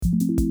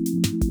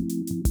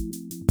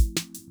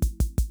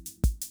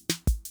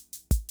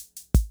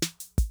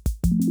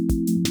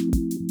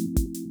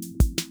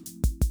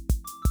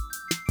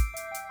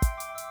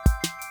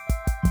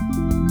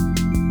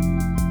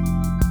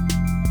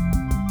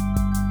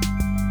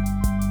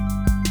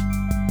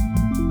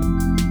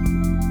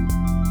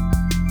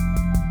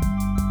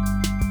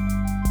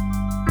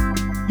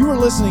You are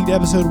listening to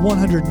episode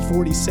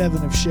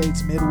 147 of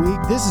Shades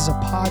Midweek. This is a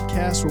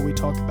podcast where we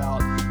talk about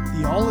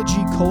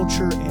theology,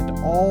 culture, and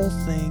all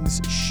things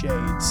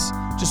Shades.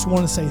 Just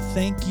want to say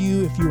thank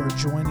you if you are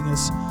joining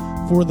us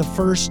for the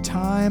first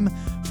time.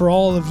 For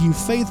all of you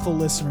faithful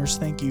listeners,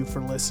 thank you for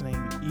listening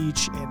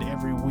each and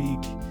every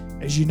week.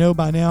 As you know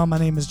by now, my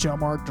name is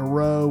John Mark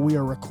DeRoe. We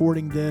are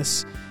recording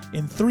this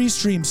in Three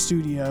Stream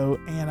Studio,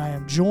 and I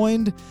am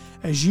joined,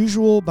 as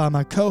usual, by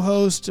my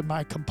co-host,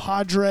 my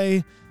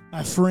compadre,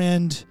 my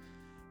friend,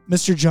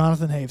 Mr.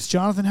 Jonathan Haves.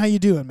 Jonathan, how you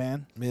doing,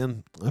 man?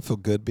 Man, I feel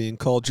good being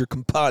called your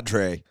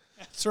compadre.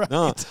 That's right.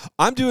 No,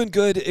 I'm doing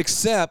good,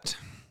 except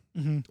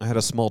I had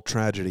a small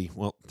tragedy.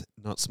 Well,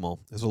 not small.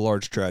 There's a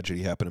large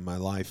tragedy happened in my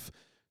life.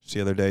 Just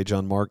the other day,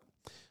 John Mark,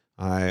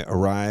 I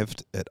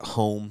arrived at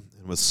home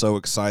and was so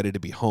excited to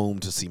be home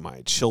to see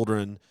my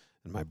children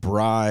and my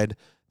bride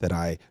that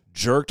I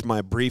jerked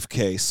my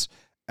briefcase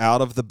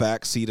out of the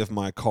back seat of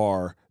my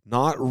car,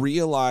 not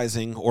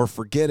realizing or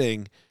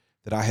forgetting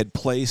that I had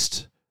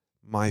placed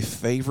my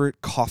favorite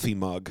coffee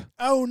mug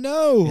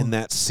in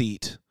that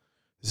seat.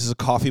 This is a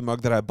coffee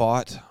mug that I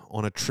bought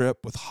on a trip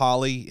with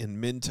Holly in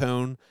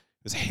Mentone.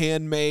 It was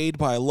handmade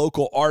by a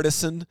local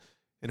artisan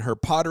in her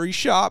pottery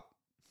shop.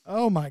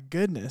 Oh, my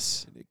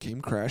goodness. And it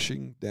came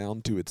crashing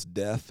down to its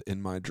death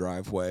in my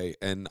driveway,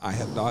 and I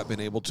have not been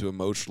able to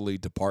emotionally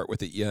depart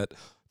with it yet.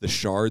 The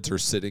shards are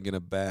sitting in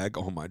a bag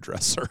on my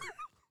dresser.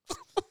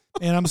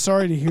 And I'm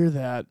sorry to hear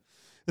that.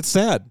 It's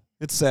sad.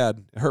 It's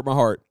sad. It hurt my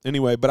heart.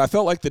 Anyway, but I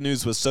felt like the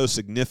news was so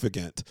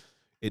significant,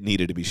 it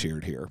needed to be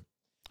shared here.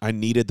 I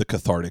needed the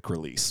cathartic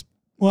release.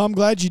 Well, I'm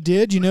glad you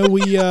did. You know,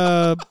 we,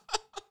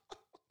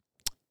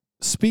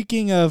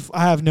 speaking of,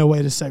 I have no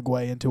way to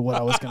segue into what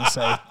I was going to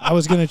say. I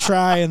was going to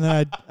try, and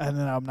then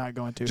I'm not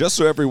going to. Just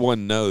so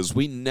everyone knows,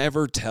 we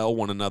never tell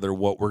one another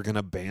what we're going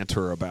to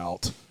banter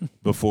about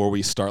before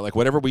we start. Like,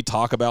 whatever we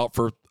talk about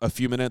for a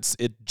few minutes,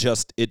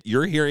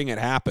 you're hearing it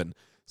happen.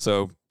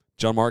 So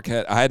John Mark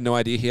I had no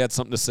idea he had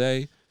something to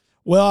say.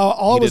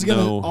 Well, he didn't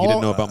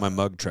know about my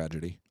mug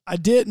tragedy. I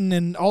didn't,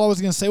 and all I was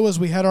going to say was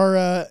we had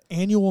our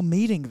annual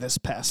meeting this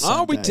past Sunday.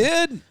 Oh, we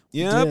did?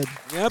 Yep.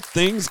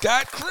 Things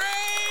got crazy.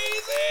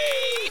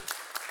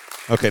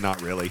 Okay,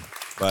 not really.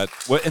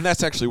 And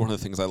that's actually one of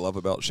the things I love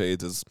about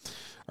Shades is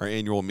our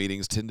annual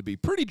meetings tend to be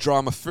pretty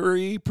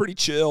drama-free, pretty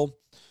chill.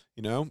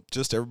 You know,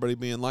 just everybody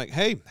being like,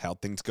 hey,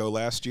 how'd things go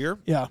last year?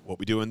 Yeah. What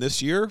we doing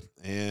this year?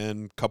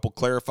 And a couple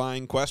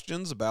clarifying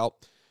questions about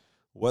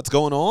what's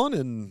going on,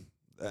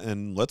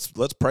 and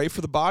let's pray for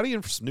the body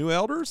and for some new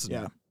elders. And,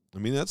 yeah. I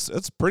mean, that's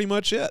pretty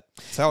much it.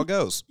 That's how it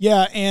goes.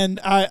 Yeah, and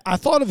I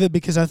thought of it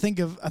because I think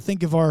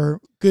of our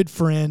good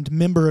friend,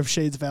 member of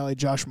Shades Valley,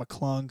 Josh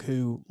McClung,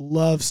 who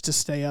loves to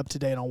stay up to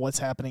date on what's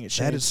happening at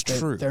Shades. That is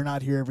true. They're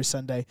not here every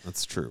Sunday.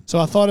 That's true. So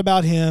I thought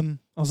about him.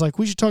 I was like,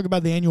 we should talk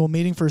about the annual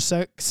meeting for a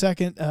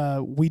second.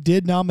 We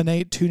did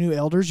nominate 2 new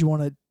elders. You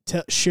want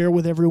to share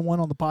with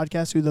everyone on the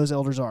podcast who those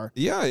elders are?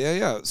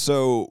 Yeah.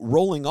 So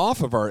rolling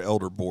off of our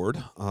elder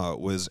board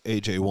was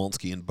A.J.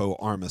 Wolski and Bo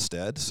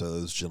Armistead. So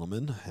those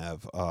gentlemen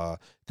have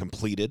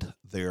completed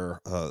their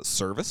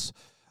service.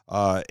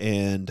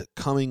 And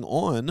coming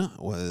on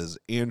was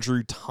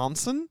Andrew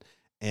Thompson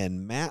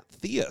and Matt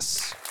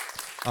Theus.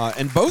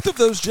 And both of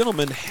those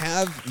gentlemen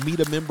have Meet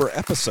a Member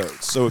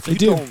episodes. So if you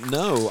don't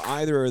know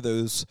either of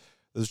those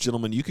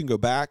gentlemen, you can go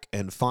back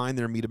and find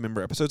their Meet a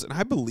Member episodes. And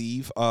I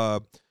believe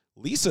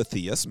Lisa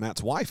Theus,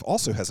 Matt's wife,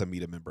 also has a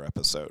Meet a Member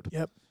episode.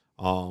 Yep.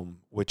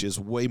 Which is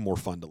way more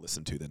fun to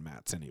listen to than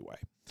Matt's anyway.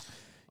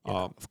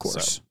 Yeah, of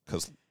course.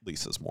 Because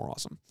Lisa's more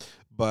awesome.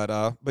 But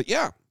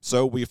yeah,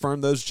 so we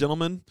affirmed those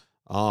gentlemen.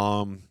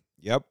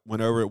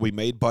 Went over. We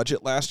made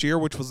budget last year,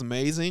 which was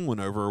amazing.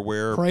 Went over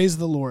where praise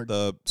the Lord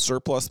the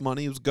surplus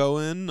money was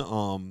going.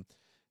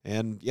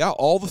 And yeah,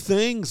 all the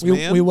things,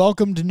 man. We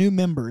welcomed new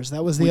members.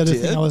 That was the other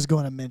thing I was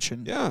going to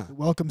mention. Yeah, we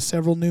welcomed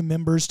several new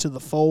members to the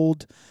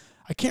fold.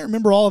 I can't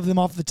remember all of them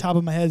off the top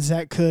of my head.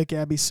 Zach Cook,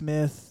 Abby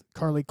Smith,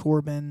 Carly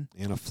Corbin,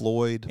 Anna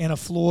Floyd,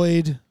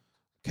 Caleb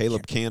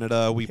Caleb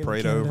Canada. We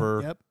prayed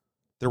over. Yep.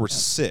 There were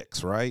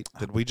 6, right?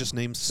 Did we just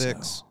name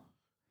 6? So.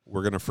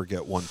 We're going to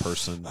forget one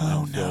person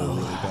and feel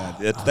really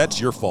bad.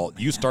 That's your fault.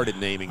 You started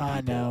naming people.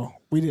 I know.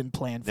 We didn't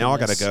plan for this. Now I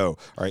got to go.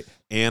 All right.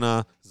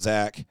 Anna,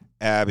 Zach,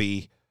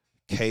 Abby,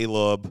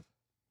 Caleb,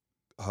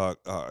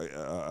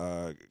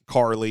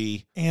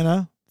 Carly.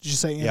 Anna? Did you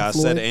say Anna? Yeah,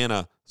 Floyd? I said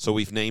Anna. So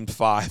we've named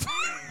 5.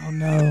 Oh,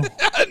 no.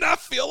 And I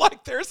feel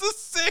like there's a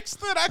 6th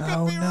that I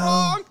could be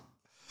wrong.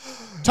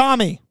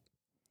 Tommy.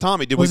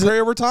 Did we pray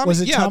over Tommy?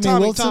 Was it Tommy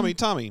Wilson?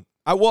 Tommy.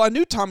 I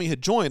knew Tommy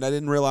had joined. I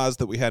didn't realize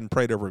that we hadn't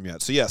prayed over him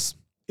yet. So, yes.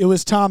 It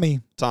was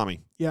Tommy.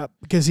 Yeah,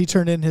 because he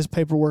turned in his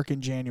paperwork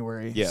in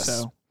January.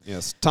 Yes.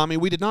 Yes. Tommy,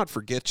 we did not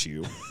forget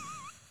you.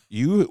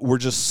 You were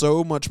just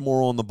so much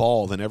more on the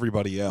ball than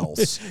everybody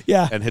else.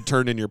 Yeah. And had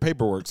turned in your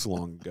paperwork so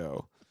long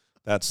ago.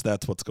 That's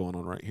what's going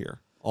on right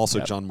here. Also,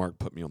 John Mark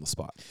put me on the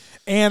spot.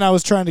 And I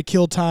was trying to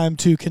kill time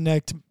to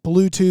connect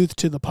Bluetooth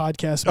to the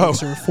podcast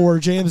mixer for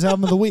JM's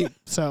Album of the Week.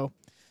 So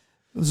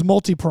it was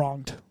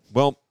multi-pronged.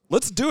 Well,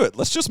 let's do it.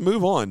 Let's just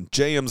move on.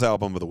 JM's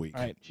Album of the Week.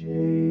 All right.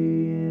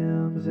 JM's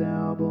John's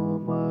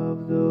album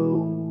of the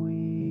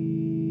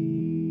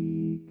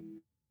week.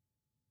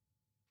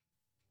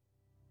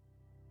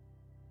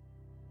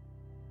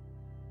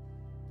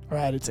 All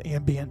right, it's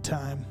ambient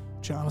time,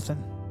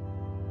 Jonathan.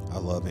 I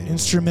love it.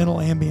 Instrumental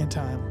ambient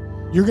time.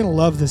 You're going to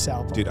love this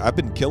album. Dude, I've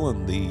been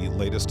killing the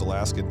latest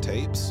Alaskan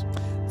tapes.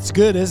 It's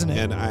good, isn't it?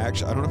 And I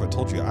don't know if I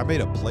told you, I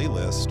made a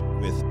playlist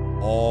with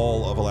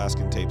all of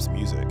Alaskan Tapes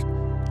music.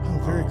 Oh,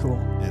 very cool.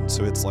 And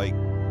so it's like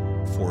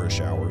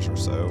 4-ish hours or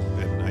so,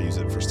 and I use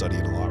it for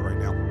studying a lot right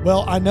now.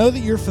 Well, I know that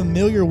you're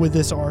familiar with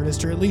this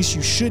artist, or at least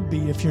you should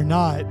be. If you're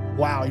not,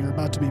 wow, you're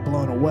about to be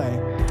blown away.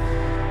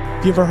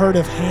 Have you ever heard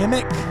of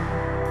Hammock?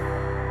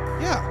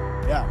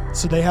 Yeah. Yeah.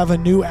 So they have a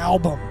new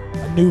album,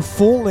 a new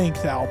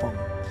full-length album.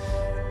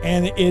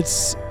 And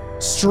it's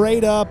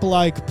straight up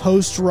like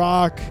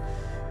post-rock,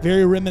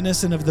 very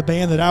reminiscent of the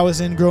band that I was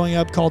in growing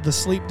up called The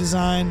Sleep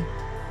Design.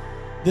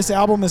 This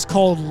album is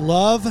called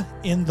Love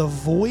in the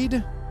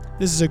Void.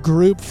 This is a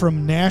group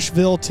from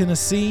Nashville,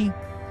 Tennessee.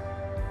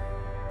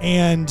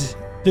 And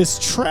this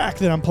track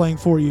that I'm playing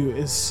for you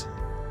is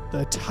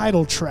the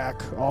title track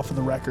off of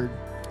the record,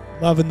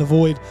 Love in the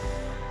Void.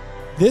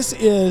 This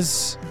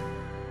is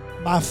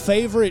my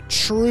favorite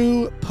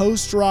true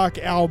post-rock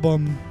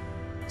album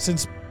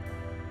since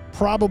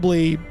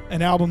probably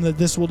an album that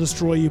This Will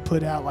Destroy You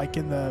put out like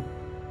in the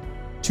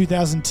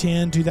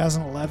 2010,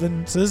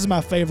 2011. So this is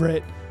my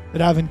favorite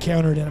that I've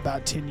encountered in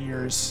about 10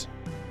 years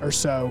or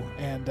so.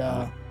 And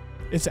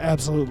it's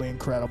absolutely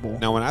incredible.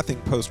 Now, when I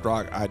think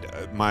post-rock,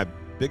 my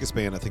biggest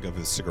band I think of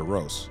is Sigur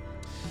Rós.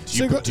 Do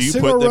you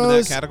Sigur put them in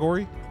that Rós,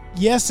 category?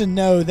 Yes and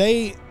no.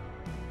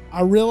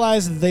 I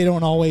realize that they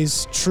don't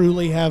always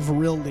truly have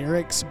real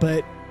lyrics,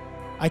 but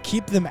I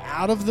keep them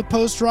out of the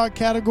post-rock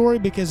category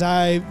because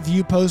I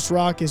view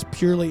post-rock as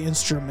purely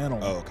instrumental.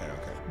 Oh, okay.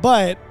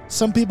 But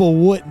some people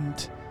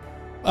wouldn't.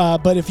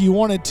 But if you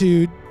wanted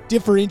to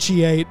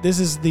differentiate, this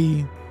is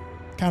the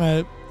kind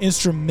of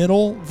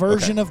instrumental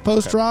version of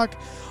post-rock.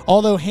 Okay.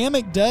 Although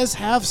Hammock does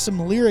have some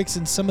lyrics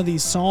in some of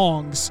these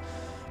songs,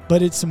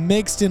 but it's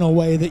mixed in a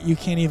way that you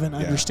can't even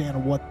understand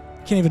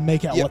can't even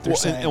make out what they're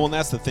saying. And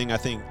that's the thing. I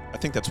think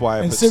that's why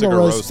I put Sigur Sigur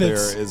Rós Rós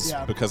there is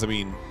because, I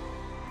mean,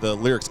 the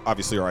lyrics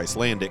obviously are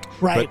Icelandic,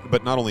 right?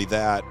 But not only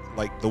that,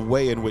 like the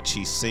way in which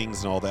he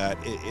sings and all that,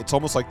 it's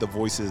almost like the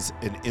voice is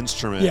an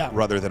instrument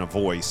rather than a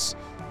voice,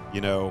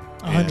 you know.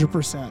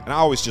 100%. And I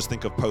always just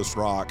think of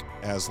post-rock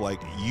as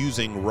like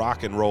using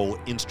rock and roll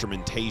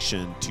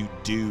instrumentation to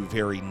do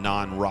very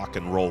non-rock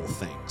and roll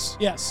things.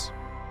 Yes,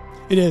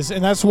 it is,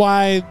 and that's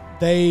why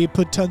they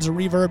put tons of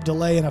reverb,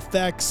 delay, and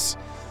effects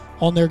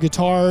on their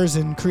guitars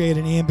and create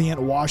an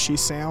ambient, washy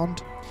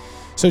sound.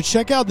 So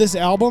check out this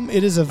album.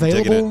 It is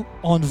available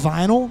on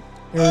vinyl.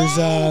 There's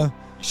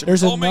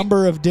a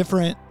number of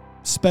different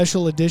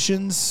special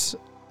editions.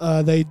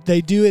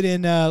 They do it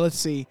in let's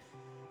see.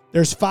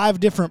 There's 5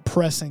 different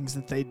pressings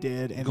that they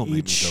did, and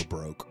each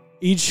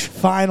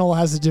vinyl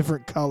has a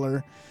different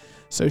color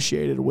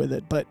associated with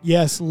it. But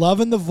yes, Love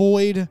in the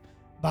Void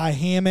by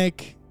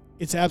Hammock.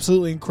 It's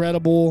absolutely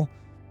incredible.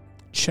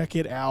 Check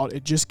it out.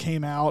 It just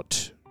came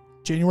out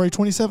January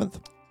 27th.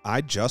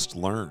 I just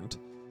learned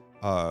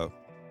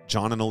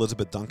John and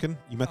Elizabeth Duncan.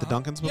 You met the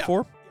Duncans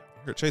before?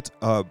 Here at Shades.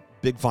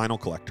 Big vinyl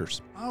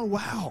collectors. Oh,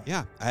 wow.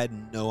 Yeah, I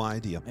had no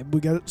idea. Maybe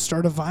we got to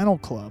start a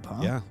vinyl club, huh?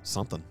 Yeah,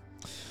 something.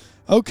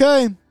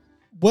 Okay.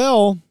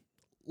 Well,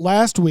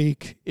 last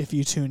week, if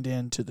you tuned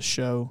in to the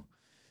show,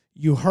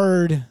 you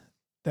heard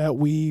that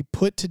we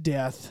put to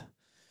death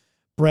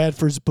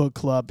Bradford's Book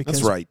Club because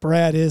that's right.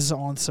 Brad is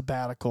on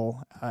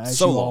sabbatical, as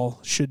you all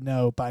should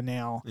know by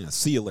now. Yeah,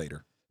 see you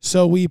later.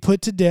 So we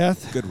put to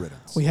death. Good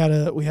riddance. We had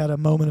a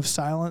moment of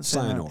silence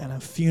and a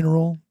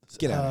funeral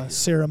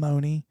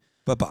ceremony.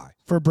 Bye-bye.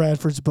 For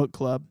Bradford's Book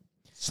Club.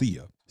 See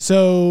ya.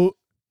 So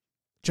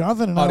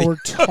Jonathan and I were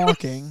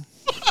talking.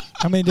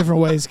 How many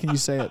different ways can you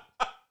say it?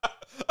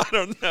 I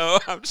don't know.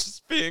 I'm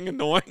just being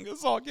annoying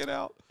as all get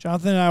out.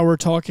 Jonathan and I were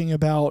talking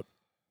about,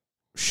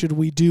 should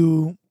we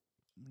do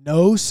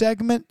no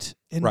segment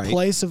in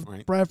place of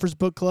Bradford's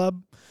Book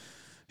Club?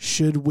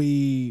 Should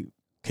we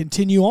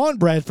continue on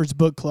Bradford's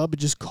Book Club and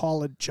just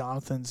call it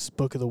Jonathan's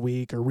Book of the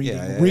Week or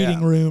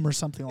reading room or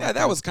something like that?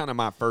 Yeah, that was kind of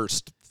my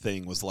first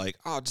thing, was like,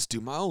 oh, I'll just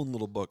do my own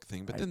little book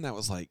thing. But then that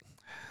was like,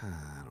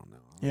 I don't know.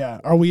 Yeah.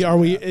 Are we,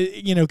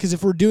 because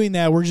if we're doing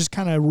that, we're just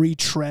kind of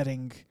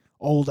retreading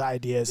old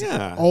ideas.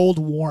 Yeah. Old,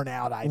 worn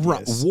out ideas.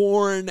 Right.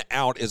 Worn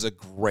out is a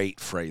great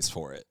phrase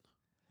for it.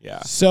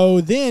 Yeah.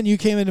 So then you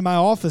came into my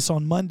office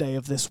on Monday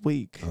of this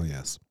week. Oh,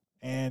 yes.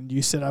 And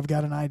you said, I've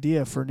got an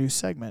idea for a new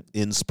segment.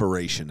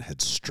 Inspiration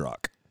had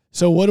struck.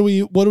 So what do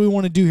we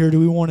want to do here? Do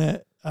we want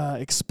to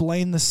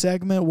explain the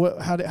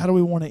segment? How do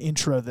we want to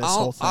intro this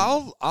whole thing?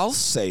 I'll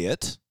say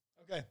it.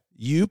 Okay.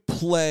 You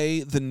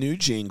play the new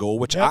jingle,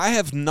 which I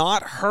have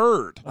not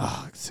heard.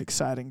 Oh, it's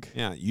exciting.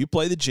 Yeah, you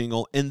play the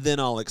jingle, and then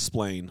I'll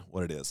explain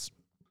what it is.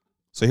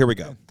 So here we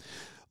go.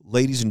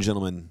 Ladies and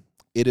gentlemen,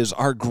 it is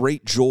our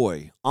great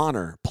joy,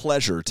 honor,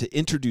 pleasure to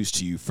introduce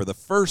to you for the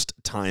first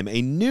time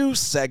a new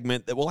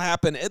segment that will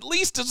happen at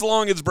least as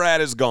long as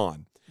Brad is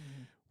gone.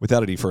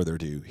 Without any further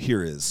ado,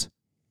 here is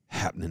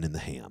Happening in the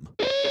Ham.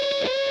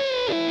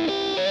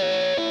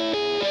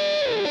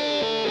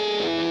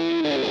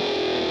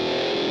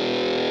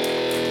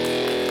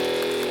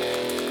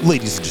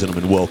 Ladies and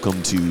gentlemen,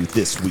 welcome to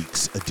this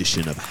week's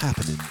edition of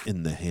Happening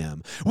in the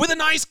Ham with a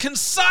nice,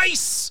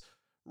 concise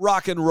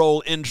rock and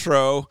roll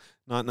intro.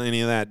 Not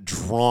any of that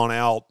drawn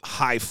out,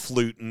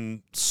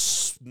 highfalutin,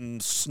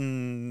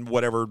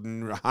 whatever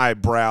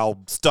highbrow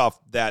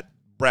stuff that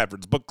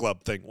Bradford's Book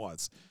Club thing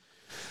was.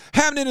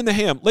 Happening in the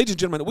Ham. Ladies and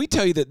gentlemen, we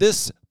tell you that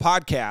this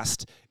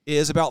podcast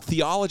is about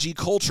theology,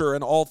 culture,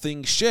 and all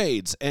things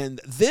shades. And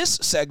this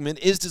segment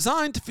is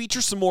designed to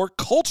feature some more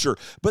culture,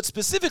 but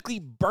specifically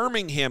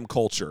Birmingham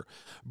culture.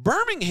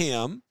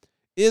 Birmingham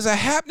is a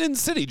happening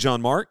city,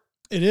 John Mark.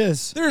 It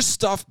is. There's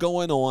stuff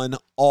going on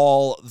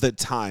all the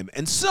time.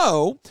 And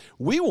so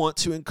we want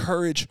to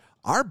encourage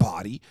our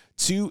body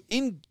to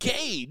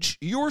engage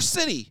your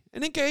city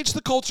and engage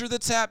the culture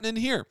that's happening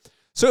here.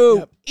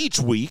 So Each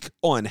week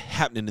on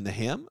Happening in the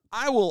Ham,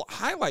 I will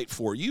highlight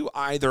for you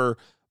either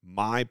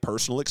my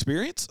personal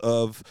experience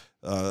of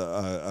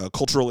a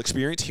cultural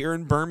experience here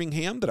in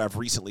Birmingham that I've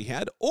recently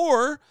had,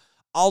 or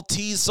I'll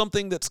tease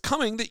something that's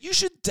coming that you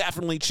should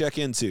definitely check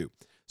into.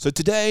 So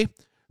today,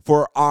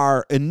 for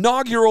our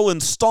inaugural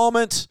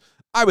installment,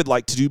 I would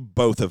like to do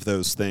both of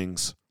those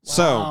things. Wow.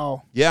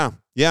 So,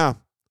 yeah.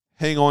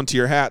 Hang on to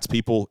your hats,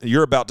 people.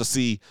 You're about to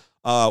see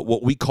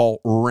what we call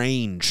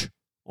range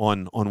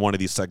on one of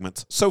these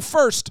segments. So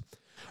first,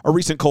 a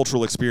recent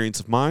cultural experience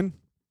of mine.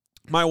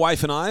 My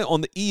wife and I, on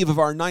the eve of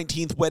our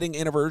 19th wedding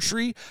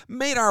anniversary,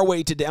 made our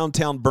way to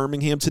downtown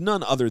Birmingham to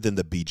none other than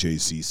the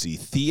BJCC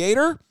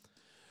Theater,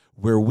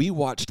 where we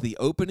watched the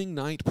opening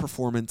night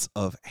performance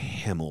of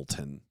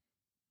Hamilton.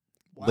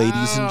 Wow.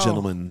 Ladies and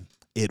gentlemen,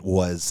 it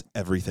was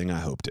everything I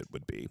hoped it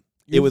would be.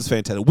 It was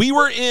fantastic. We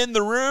were in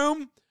the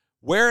room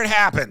where it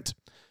happened.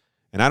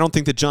 And I don't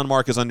think that John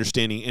Mark is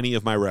understanding any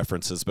of my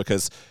references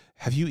because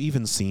have you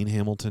even seen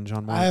Hamilton,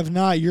 John Mark? I have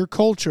not. You're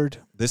cultured.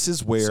 This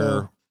is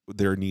where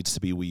there needs to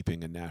be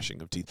weeping and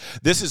gnashing of teeth.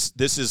 This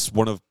is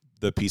one of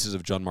the pieces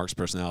of John Mark's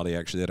personality,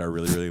 actually, that I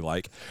really, really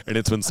like. And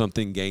it's when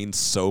something gains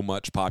so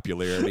much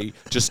popularity,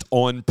 just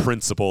on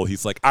principle,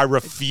 he's like, I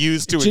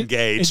refuse to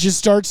engage. It just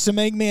starts to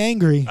make me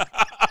angry.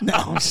 No,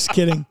 I'm just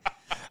kidding.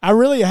 I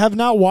really have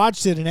not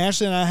watched it, and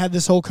Ashley and I had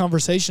this whole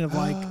conversation of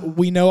like,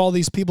 we know all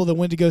these people that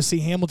went to go see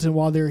Hamilton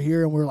while they're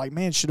here, and we're like,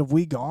 man, should have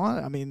we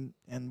gone? I mean,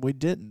 and we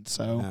didn't,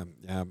 so.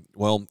 Yeah.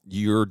 Well,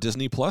 you're a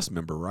Disney Plus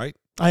member, right?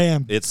 I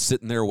am. It's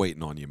sitting there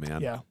waiting on you,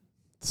 man. Yeah.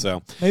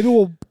 So maybe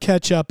we'll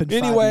catch up in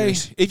 5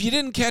 years. If you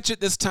didn't catch it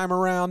this time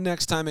around,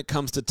 next time it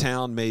comes to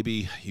town,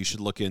 maybe you should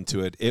look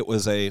into it. It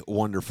was a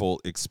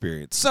wonderful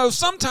experience. So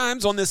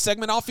sometimes on this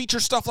segment, I'll feature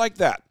stuff like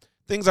that.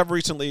 Things I've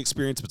recently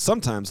experienced, but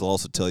sometimes I'll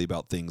also tell you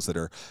about things that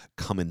are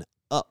coming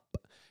up.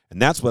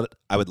 And that's what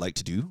I would like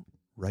to do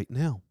right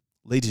now.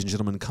 Ladies and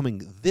gentlemen,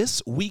 coming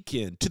this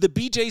weekend to the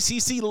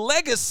BJCC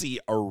Legacy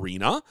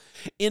Arena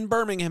in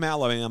Birmingham,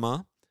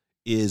 Alabama,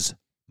 is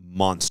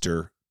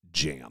Monster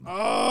Jam.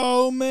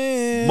 Oh,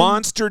 man.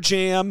 Monster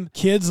Jam.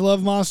 Kids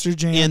love Monster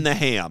Jam. In the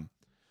Ham.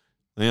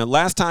 And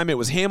last time it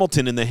was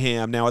Hamilton in the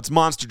Ham. Now it's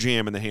Monster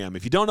Jam in the Ham.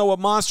 If you don't know what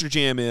Monster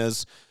Jam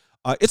is,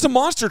 it's a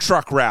monster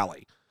truck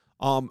rally.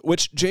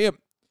 Which, Jay,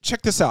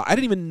 check this out. I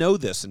didn't even know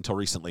this until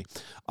recently.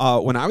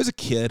 When I was a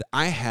kid,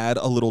 I had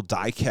a little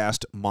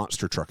die-cast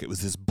monster truck. It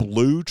was this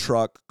blue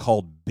truck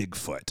called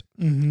Bigfoot.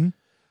 Mm-hmm.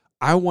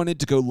 I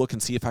wanted to go look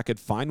and see if I could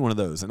find one of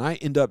those. And I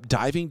ended up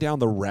diving down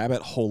the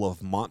rabbit hole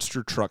of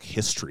monster truck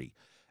history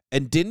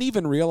and didn't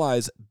even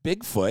realize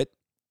Bigfoot,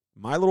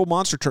 my little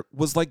monster truck,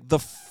 was like the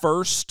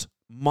first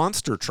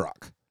monster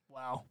truck.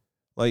 Wow.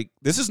 Like,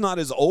 this is not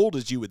as old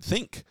as you would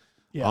think.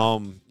 Yeah.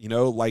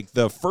 Like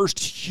the first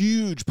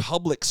huge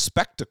public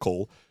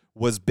spectacle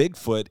was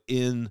Bigfoot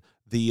in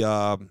the,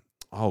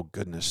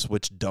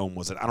 which dome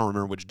was it? I don't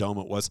remember which dome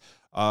it was.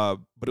 But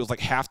it was like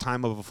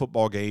halftime of a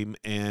football game,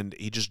 and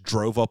he just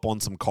drove up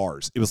on some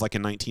cars. It was like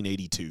in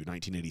 1982,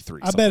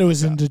 1983. I bet it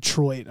was in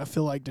Detroit. I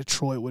feel like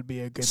Detroit would be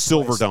a good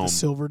Silver place. Dome. The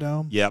Silver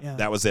Dome. Yep, yeah.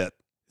 that was it.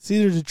 It's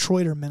either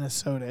Detroit or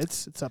Minnesota.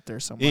 It's up there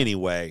somewhere.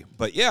 Anyway,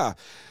 but yeah.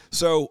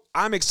 So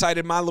I'm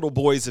excited. My little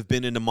boys have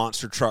been into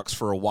monster trucks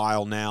for a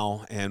while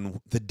now,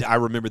 and I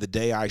remember the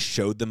day I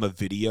showed them a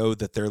video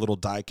that their little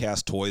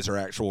die-cast toys are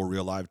actual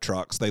real-life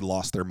trucks. They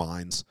lost their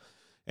minds,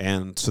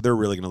 and so they're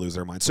really going to lose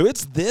their minds. So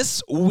it's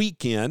this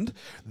weekend.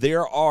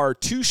 There are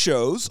 2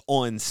 shows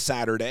on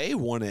Saturday,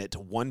 one at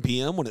 1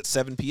 p.m., one at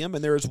 7 p.m.,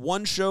 and there is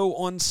one show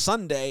on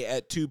Sunday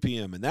at 2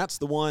 p.m., and that's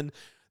the one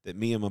that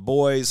me and my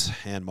boys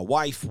and my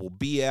wife will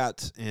be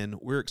at, and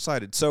we're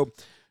excited. So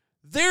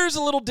there's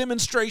a little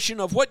demonstration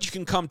of what you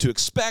can come to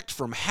expect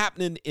from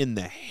Happening in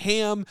the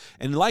Ham.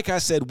 And like I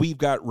said, we've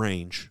got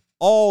range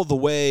all the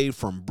way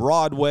from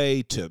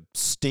Broadway to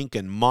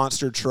stinking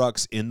monster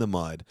trucks in the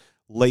mud.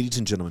 Ladies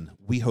and gentlemen,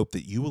 we hope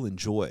that you will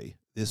enjoy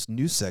this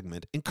new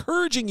segment,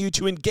 encouraging you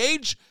to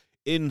engage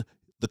in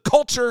the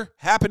culture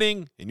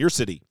happening in your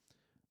city.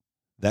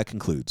 That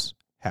concludes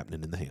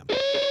Happening in the Ham.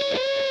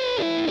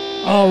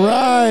 All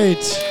right.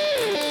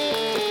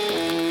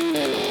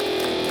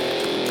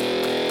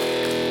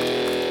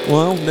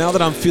 Well, now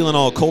that I'm feeling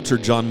all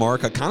cultured, John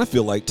Mark, I kind of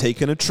feel like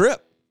taking a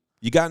trip.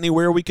 You got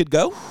anywhere we could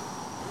go?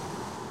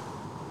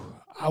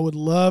 I would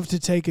love to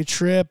take a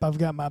trip. I've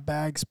got my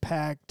bags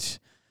packed.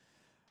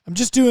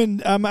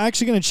 I'm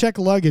actually going to check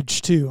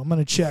luggage, too. I'm going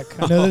to check.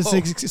 I know this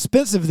is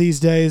expensive these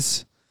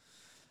days,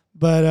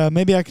 but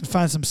maybe I can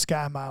find some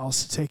Sky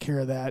Miles to take care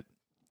of that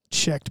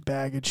checked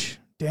baggage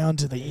down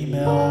to the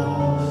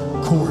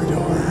email corridor.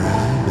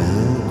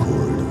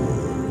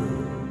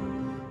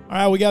 All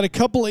right, we got a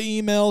couple of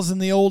emails in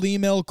the old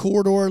email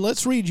corridor.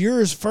 Let's read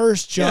yours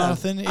first,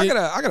 Jonathan.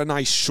 Yeah, I got a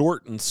nice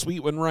short and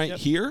sweet one right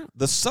here.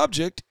 The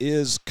subject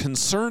is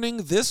concerning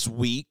this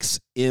week's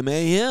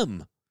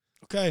MAM.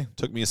 Okay.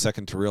 Took me a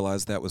second to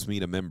realize that was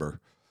Meet a Member.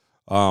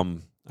 I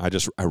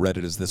read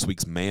it as this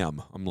week's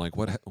ma'am. I'm like,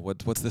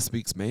 what's this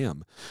week's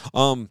ma'am?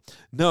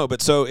 No,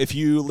 but so if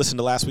you listened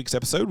to last week's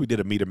episode, we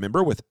did a Meet a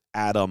Member with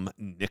Adam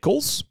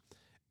Nichols.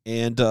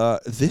 And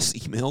this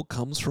email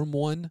comes from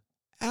one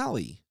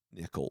Allie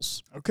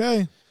Nichols.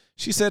 Okay.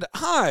 She said,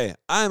 "Hi,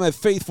 I'm a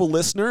faithful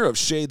listener of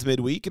Shades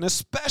Midweek and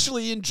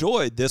especially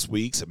enjoyed this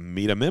week's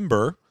Meet a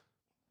Member,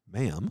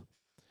 ma'am,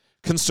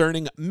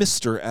 concerning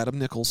Mr. Adam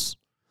Nichols.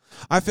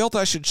 I felt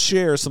I should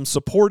share some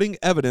supporting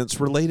evidence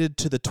related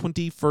to the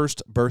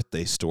 21st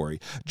birthday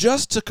story.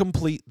 Just to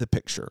complete the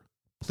picture,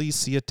 please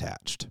see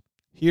attached.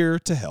 Here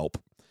to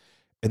help."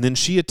 And then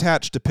she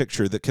attached a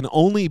picture that can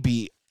only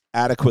be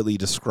adequately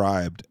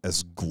described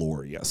as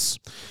glorious.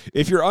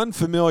 If you're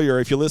unfamiliar,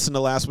 if you listen to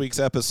last week's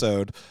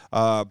episode,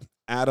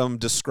 Adam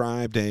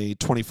described a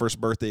 21st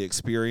birthday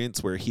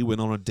experience where he went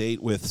on a date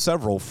with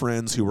several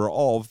friends who were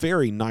all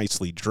very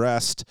nicely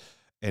dressed,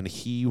 and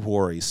he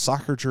wore a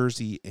soccer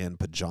jersey and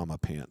pajama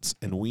pants,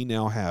 and we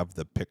now have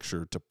the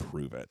picture to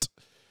prove it.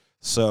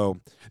 So,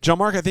 John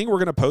Mark, I think we're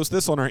going to post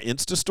this on our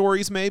Insta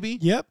stories maybe.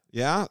 Yep.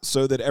 Yeah,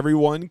 so that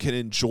everyone can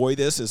enjoy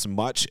this as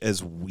much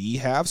as we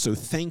have. So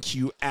thank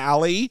you,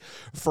 Allie,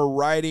 for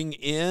writing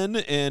in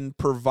and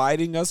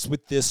providing us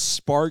with this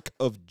spark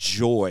of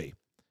joy.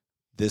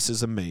 This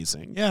is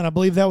amazing. Yeah, and I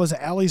believe that was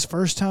Allie's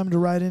first time to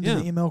write into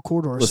the email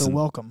corridor, Listen, so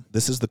welcome.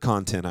 This is the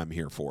content I'm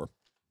here for.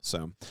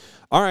 So,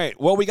 all right,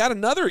 well, we got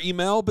another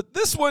email, but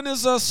this one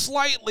is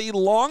slightly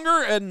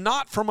longer and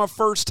not from a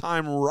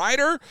first-time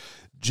writer.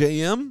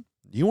 JM,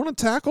 you want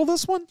to tackle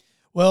this one?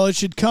 Well, it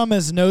should come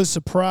as no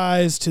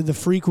surprise to the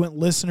frequent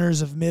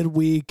listeners of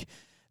Midweek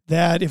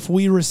that if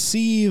we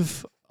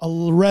receive a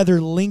rather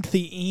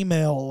lengthy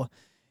email,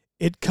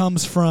 it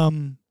comes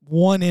from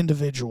one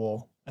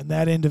individual, and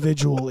that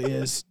individual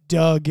is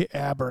Doug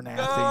Abernathy.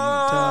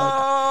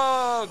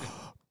 Doug.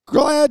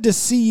 Glad to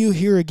see you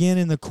here again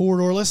in the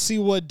corridor. Let's see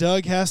what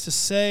Doug has to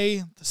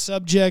say. The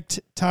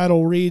subject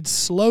title reads,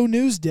 Slow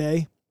News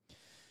Day.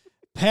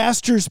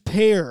 Pastor's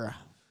Pair.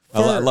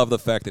 I love the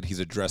fact that he's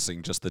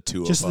addressing just the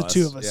two of us. Just the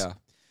two of us. Yeah.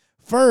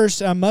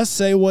 First, I must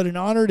say what an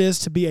honor it is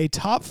to be a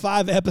top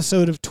 5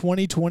 episode of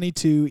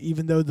 2022,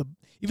 even though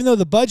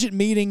the budget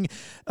meeting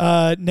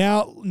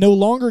now no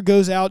longer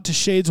goes out to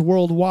Shades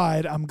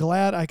worldwide. I'm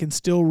glad I can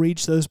still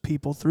reach those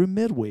people through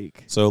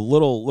Midweek. So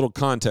little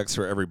context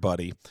for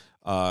everybody.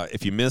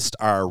 If you missed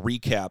our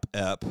recap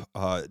ep,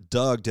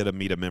 Doug did a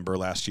Meet a Member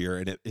last year,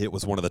 and it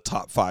was one of the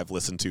top 5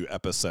 listened to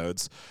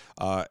episodes.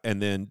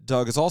 And then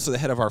Doug is also the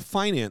head of our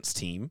finance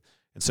team,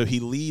 and so he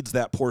leads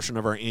that portion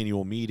of our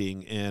annual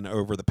meeting. And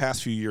over the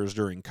past few years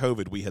during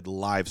COVID, we had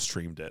live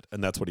streamed it,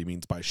 and that's what he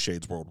means by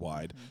Shades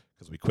Worldwide,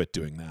 because we quit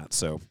doing that.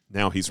 So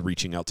now he's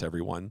reaching out to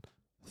everyone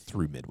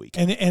through Midweek.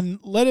 And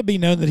let it be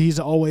known that he's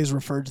always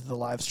referred to the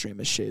live stream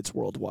as Shades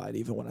Worldwide,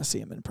 even when I see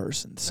him in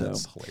person. So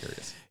that's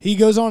hilarious. He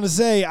goes on to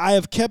say, I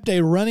have kept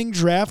a running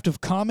draft of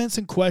comments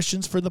and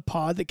questions for the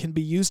pod that can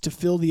be used to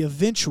fill the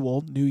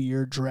eventual New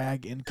Year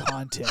drag in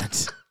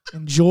content.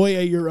 Enjoy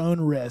at your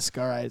own risk.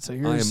 All right, so I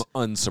am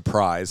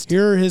unsurprised.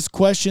 Here are his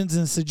questions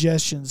and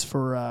suggestions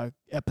for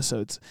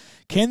episodes.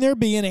 Can there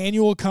be an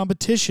annual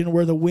competition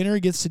where the winner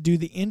gets to do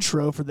the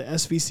intro for the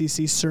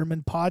SVCC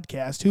Sermon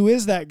podcast? Who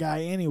is that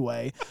guy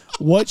anyway?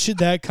 What should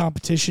that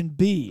competition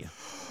be?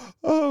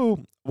 Oh,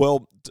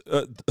 well,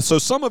 so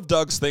some of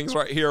Doug's things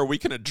right here we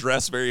can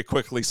address very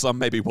quickly. Some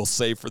maybe we'll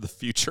save for the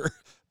future.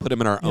 Put them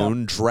in our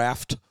own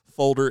draft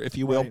folder, if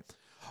you will. Right.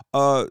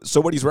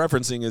 So what he's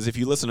referencing is if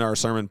you listen to our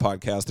sermon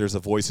podcast, there's a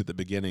voice at the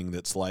beginning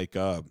that's like,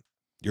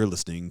 you're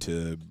listening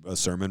to a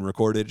sermon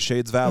recorded at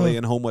Shades Valley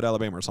in Homewood,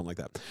 Alabama, or something like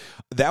that.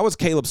 That was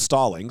Caleb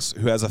Stallings,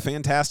 who has a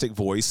fantastic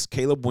voice.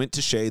 Caleb went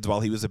to Shades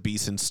while he was a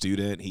Beeson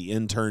student. He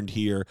interned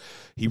here.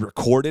 He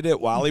recorded it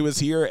while he was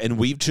here, and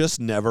we've just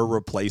never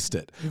replaced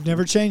it. We've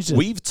never changed it.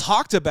 We've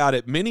talked about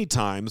it many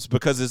times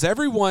because, as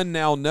everyone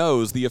now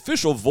knows, the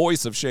official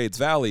voice of Shades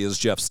Valley is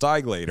Jeff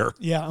Steiglater.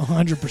 Yeah,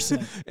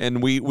 100%.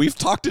 And we've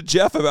talked to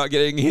Jeff about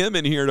getting him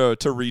in here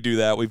to redo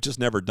that. We've just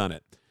never done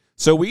it.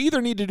 So we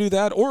either need to do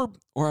that or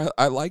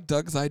I like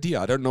Doug's idea.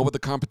 I don't know what the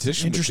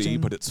competition would be,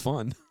 but it's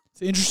fun.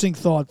 It's an interesting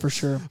thought for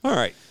sure. All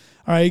right.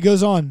 All right, he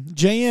goes on.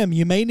 JM,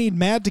 you may need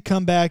Matt to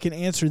come back and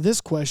answer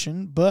this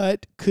question,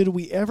 but could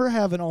we ever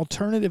have an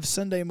alternative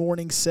Sunday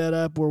morning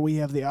setup where we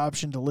have the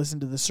option to listen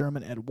to the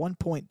sermon at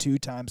 1.2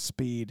 times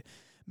speed?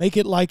 Make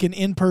it like an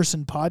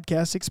in-person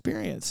podcast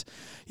experience.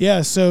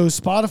 Yeah, so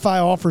Spotify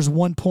offers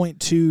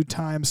 1.2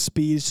 times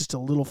speed. It's just a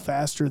little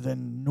faster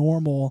than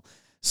normal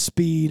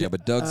speed. Yeah,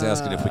 but Doug's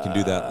asking if we can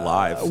do that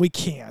live. We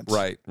can't.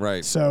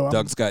 Right. So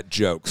Doug's got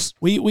jokes.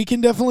 We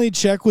can definitely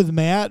check with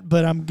Matt,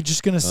 but I'm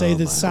just going to say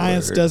that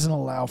science word. doesn't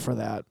allow for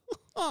that.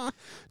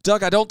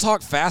 Doug, I don't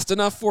talk fast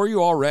enough for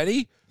you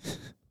already?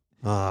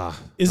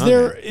 Is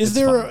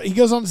there he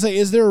goes on to say,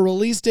 is there a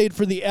release date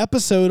for the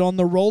episode on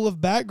the role of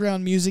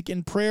background music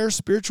in prayer,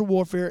 spiritual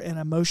warfare, and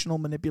emotional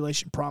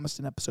manipulation promised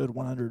in episode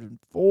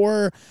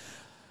 104?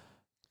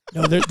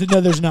 No,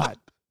 there's not.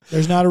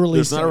 There's not a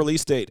release date. There's not a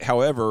release date.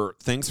 However,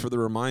 thanks for the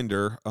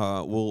reminder.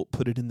 We'll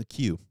put it in the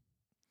queue.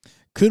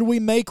 Could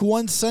we make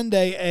one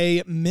Sunday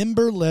a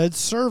member-led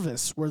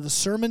service where the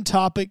sermon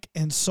topic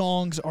and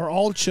songs are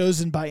all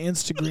chosen by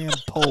Instagram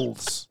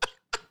polls?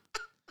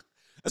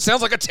 That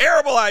sounds like a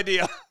terrible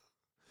idea.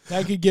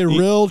 That could get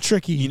real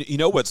tricky. You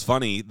know what's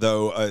funny,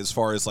 though, as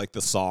far as like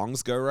the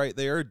songs go right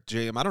there,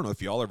 JM, I don't know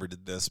if y'all ever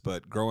did this,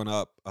 but growing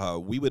up,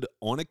 we would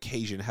on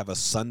occasion have a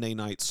Sunday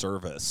night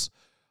service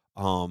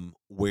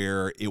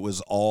where it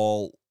was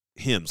all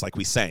hymns, like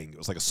we sang. It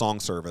was like a song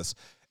service.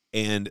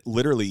 And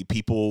literally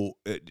people,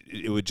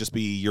 it would just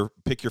be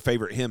pick your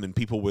favorite hymn, and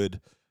people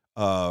would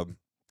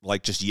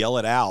like just yell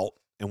it out.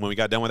 And when we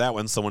got done with that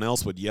one, someone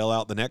else would yell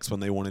out the next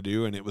one they want to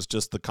do, and it was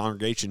just the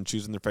congregation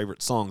choosing their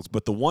favorite songs.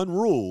 But the one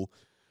rule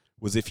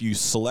was if you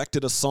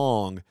selected a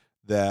song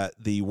that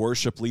the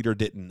worship leader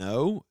didn't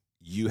know,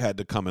 you had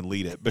to come and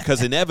lead it.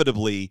 Because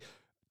inevitably,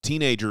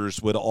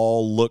 teenagers would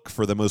all look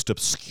for the most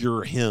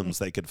obscure hymns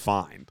they could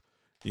find,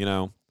 you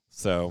know?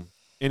 So,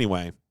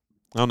 anyway,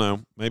 I don't know.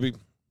 Maybe...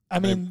 I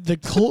mean,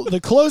 the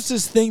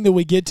closest thing that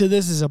we get to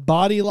this is a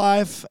Body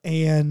Life,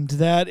 and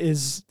that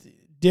is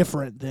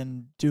different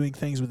than doing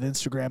things with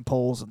Instagram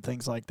polls and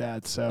things like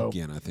that. So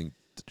again, I think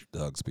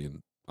Doug's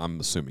I'm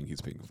assuming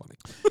he's being funny.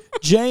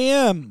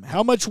 JM,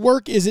 how much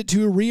work is it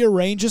to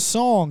rearrange a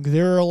song?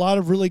 There are a lot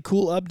of really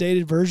cool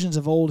updated versions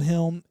of old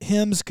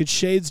hymns. Could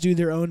Shades do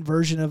their own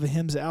version of a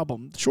hymns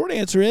album? The short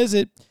answer is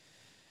it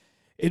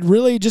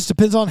really just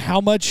depends on how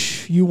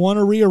much you want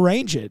to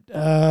rearrange it.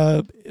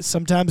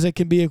 Sometimes it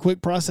can be a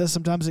quick process.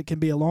 Sometimes it can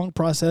be a long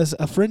process.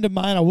 A friend of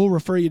mine, I will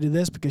refer you to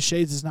this because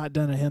Shades has not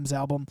done a hymns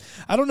album.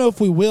 I don't know if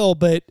we will,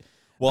 but...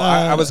 Well,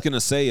 I was going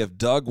to say, if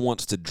Doug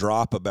wants to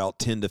drop about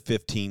 10 to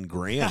 15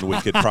 grand,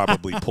 we could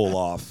probably pull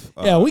off.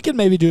 Yeah, we could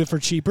maybe do it for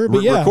cheaper,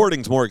 but yeah.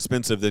 Recording's more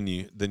expensive than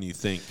you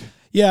think.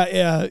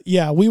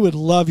 Yeah, we would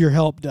love your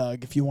help,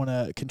 Doug, if you want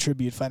to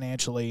contribute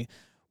financially.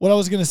 What I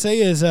was going to say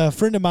is a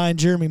friend of mine,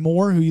 Jeremy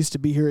Moore, who used to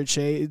be here at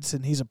Shades,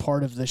 and he's a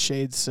part of the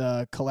Shades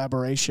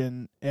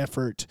collaboration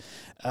effort.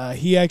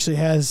 He actually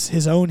has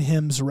his own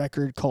hymns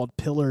record called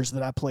Pillars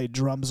that I played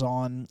drums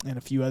on and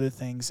a few other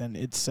things. And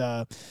it's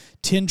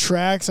 10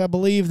 tracks, I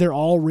believe. They're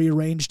all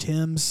rearranged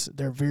hymns.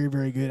 They're very,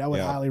 very good. I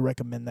would highly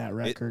recommend that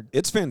record.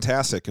 It's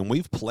fantastic, and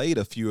we've played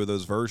a few of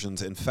those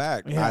versions. In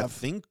fact, I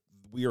think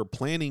we are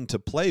planning to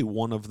play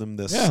one of them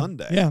this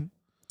Sunday. Yeah.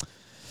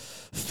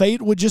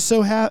 Fate would just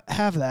so have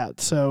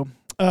that. So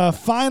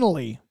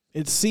finally,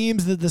 it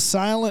seems that the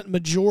silent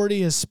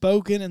majority has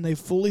spoken, and they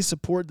fully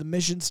support the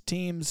missions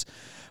team's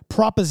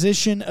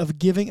proposition of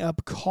giving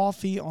up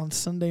coffee on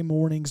Sunday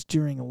mornings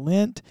during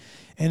Lent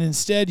and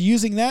instead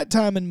using that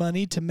time and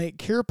money to make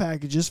care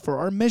packages for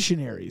our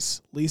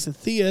missionaries. Lisa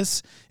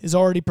Theus is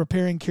already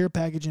preparing care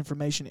package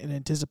information in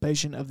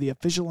anticipation of the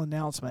official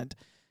announcement.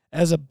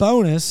 As a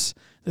bonus,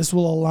 this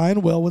will align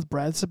well with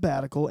Brad's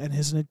sabbatical and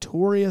his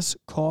notorious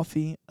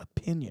coffee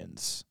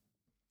opinions.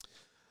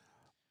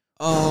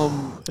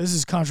 This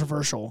is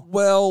controversial.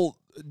 Well,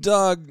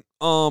 Doug,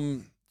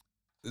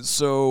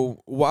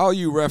 so while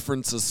you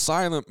reference a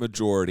silent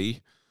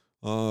majority,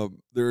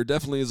 there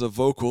definitely is a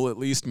vocal, at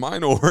least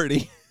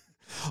minority.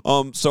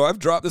 So I've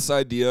dropped this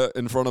idea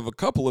in front of a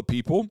couple of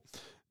people,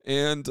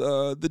 and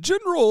the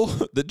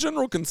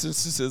general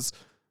consensus is,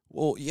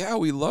 well, yeah,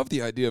 we love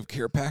the idea of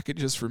care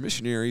packages for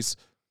missionaries,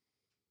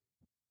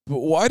 but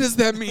why does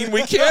that mean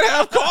we can't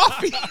have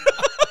coffee?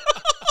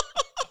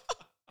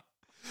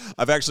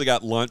 I've actually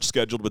got lunch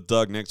scheduled with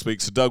Doug next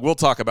week, so Doug, we'll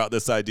talk about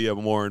this idea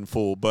more in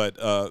full, but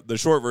the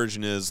short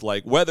version is,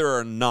 like, whether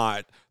or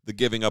not the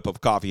giving up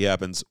of coffee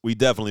happens, we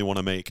definitely want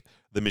to make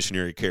the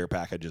missionary care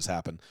packages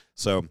happen.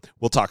 So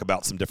we'll talk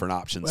about some different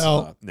options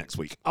next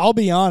week. I'll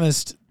be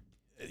honest.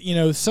 You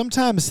know,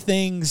 sometimes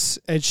things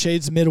at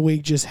Shades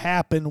Midweek just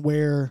happen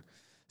where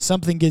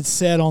something gets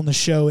said on the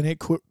show and it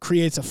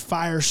creates a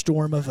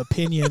firestorm of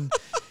opinion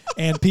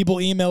and people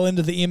email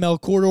into the email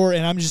corridor.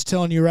 And I'm just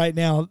telling you right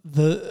now,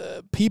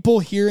 the people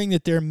hearing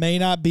that there may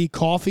not be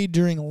coffee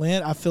during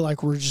Lent, I feel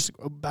like we're just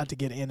about to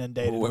get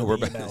inundated with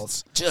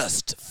emails.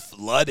 Just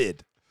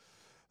flooded.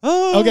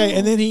 Okay,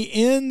 and then he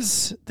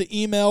ends the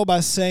email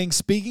by saying,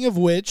 speaking of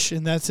which,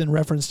 and that's in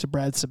reference to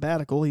Brad's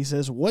sabbatical, he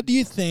says, what do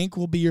you think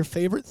will be your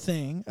favorite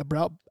thing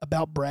about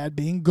Brad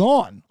being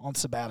gone on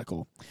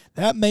sabbatical?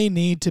 That may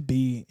need to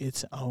be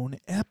its own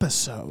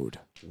episode.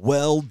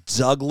 Well,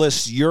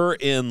 Douglas, you're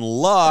in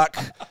luck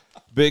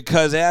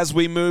Because as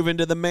we move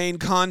into the main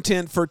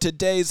content for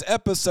today's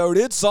episode,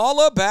 it's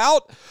all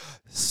about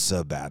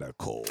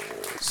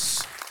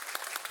sabbaticals.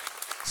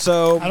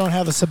 So I don't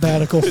have a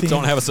sabbatical theme.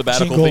 Don't have a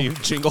sabbatical theme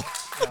jingle.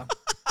 Yeah.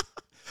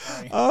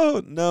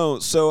 Oh no!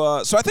 So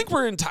I think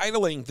we're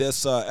entitling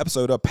this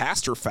episode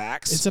 "Pastor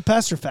Facts." It's a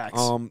Pastor Facts.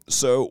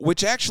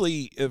 Which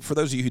actually, for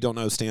those of you who don't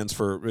know, stands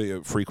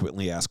for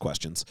frequently asked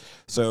questions.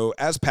 So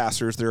as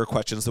pastors, there are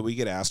questions that we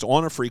get asked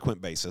on a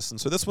frequent basis,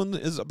 and so this one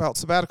is about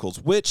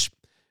sabbaticals. Which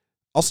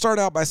I'll start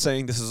out by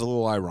saying this is a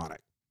little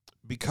ironic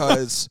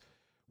because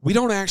we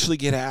don't actually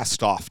get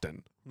asked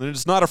often. And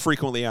it's not a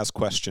frequently asked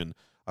question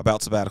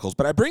about sabbaticals,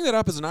 but I bring that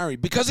up as an irony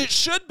because it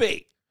should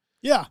be.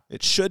 Yeah.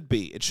 It should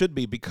be. It should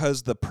be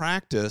because the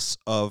practice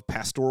of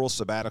pastoral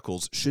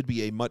sabbaticals should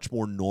be a much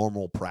more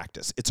normal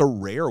practice. It's a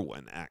rare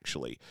one,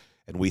 actually,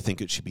 and we think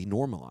it should be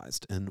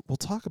normalized. And we'll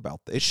talk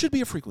about that. It should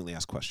be a frequently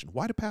asked question.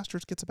 Why do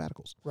pastors get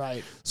sabbaticals?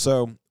 Right.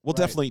 So we'll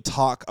definitely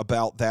talk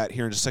about that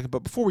here in just a second.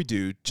 But before we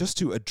do, just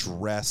to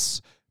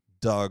address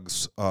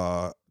Doug's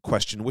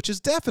question, which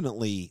is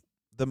definitely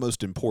the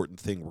most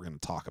important thing we're going to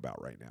talk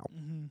about right now.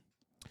 Mm-hmm.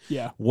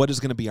 Yeah. What is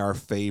going to be our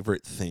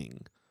favorite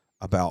thing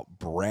about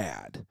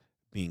Brad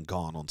being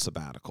gone on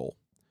sabbatical?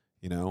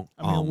 You know,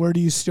 I mean, where do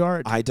you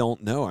start? I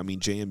don't know. I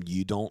mean, JM,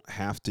 you don't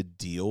have to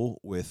deal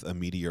with a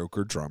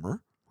mediocre drummer,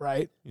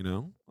 right? You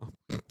know,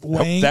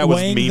 that was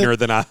meaner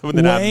than I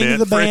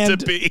meant for it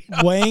to be.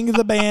 Weighing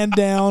the band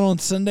down on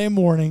Sunday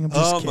morning. I'm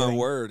just kidding. My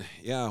word!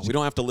 Yeah, we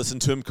don't have to listen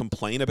to him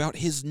complain about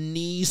his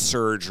knee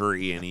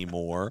surgery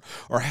anymore,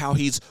 or how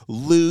he's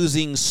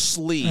losing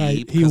sleep.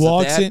 Right. He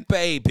walks in,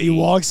 baby. He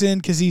walks in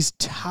because he's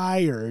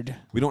tired.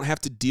 We don't have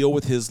to deal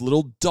with his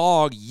little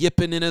dog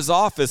yipping in his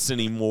office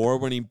anymore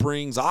when he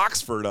brings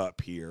Oxford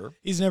up here.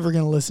 He's never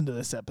going to listen to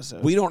this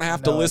episode. We don't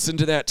have to listen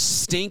to that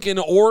stinking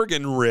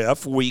organ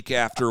riff week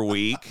after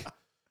week.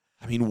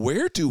 I mean,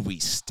 where do we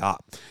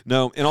stop?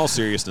 No, in all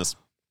seriousness,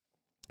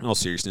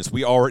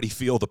 we already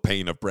feel the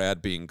pain of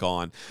Brad being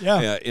gone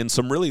in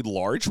some really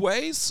large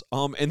ways,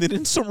 and then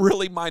in some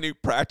really minute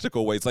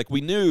practical ways. Like,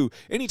 we knew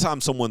anytime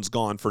someone's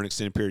gone for an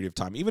extended period of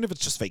time, even if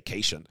it's just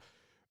vacation,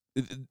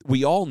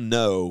 we all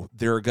know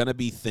there are going to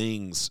be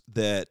things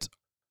that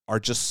are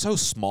just so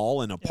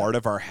small and a part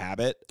of our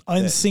habit.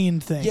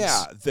 Unseen things.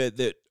 Yeah,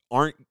 that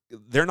aren't,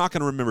 they're not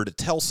going to remember to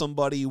tell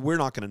somebody. We're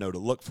not going to know to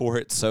look for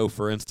it. So,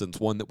 for instance,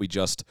 one that we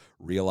just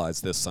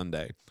realized this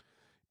Sunday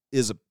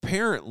is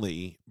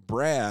apparently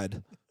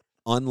Brad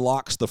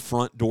unlocks the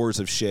front doors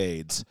of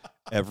Shades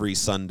every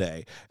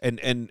Sunday.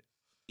 And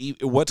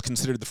what's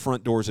considered the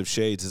front doors of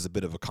Shades is a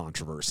bit of a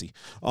controversy.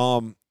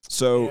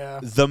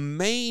 The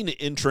main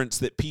entrance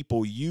that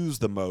people use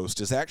the most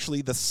is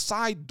actually the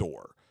side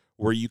door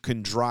where you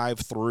can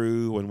drive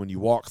through, and when you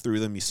walk through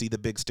them, you see the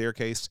big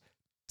staircase.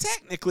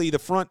 Technically, the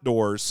front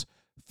doors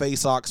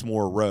face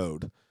Oxmoor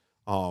Road.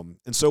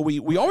 And so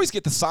we always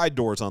get the side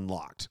doors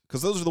unlocked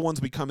because those are the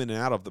ones we come in and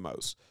out of the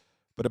most.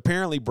 But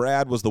apparently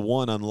Brad was the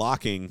one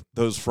unlocking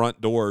those front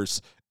doors,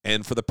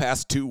 and for the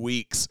past 2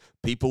 weeks,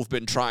 people have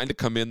been trying to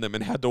come in them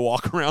and had to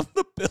walk around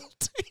the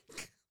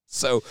building.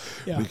 So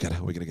we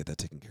gotta get that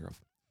taken care of.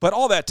 But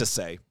all that to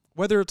say,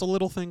 whether it's a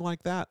little thing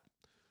like that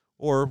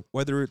or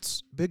whether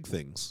it's big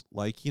things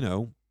like, you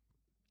know,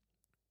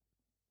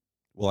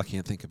 well, I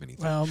can't think of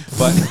anything.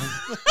 But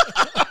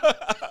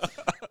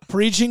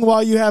preaching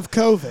while you have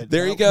COVID.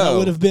 There you go. That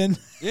would have been.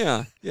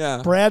 Yeah.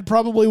 Brad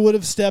probably would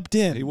have stepped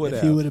in he would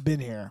have been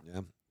here.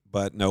 Yeah.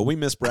 But no, we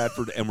miss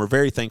Bradford, and we're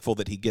very thankful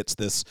that he gets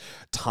this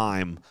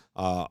time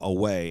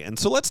away. And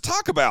so let's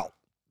talk about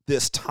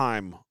this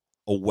time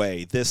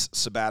away, this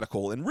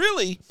sabbatical. And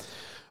really,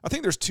 I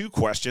think there's two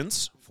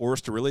questions for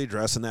us to really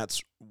address, and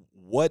that's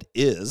what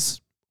is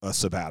a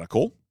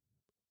sabbatical,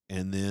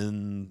 and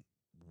then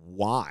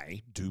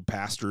why do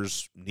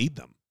pastors need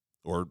them,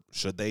 or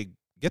should they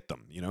get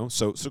them? You know,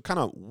 so kind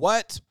of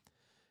what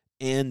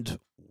and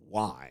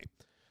why.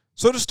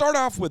 So to start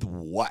off with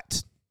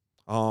what,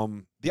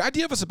 the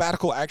idea of a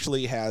sabbatical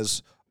actually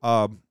has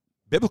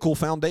biblical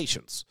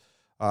foundations.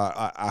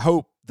 I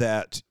hope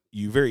that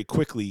you very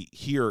quickly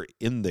hear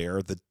in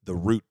there that the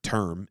root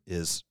term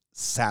is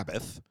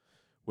Sabbath,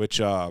 which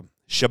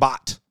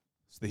Shabbat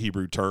is the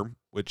Hebrew term,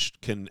 which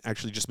can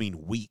actually just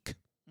mean week.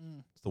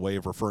 It's the way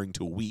of referring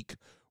to a week,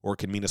 or it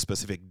can mean a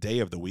specific day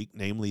of the week,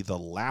 namely the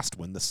last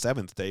one, the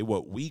seventh day,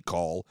 what we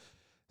call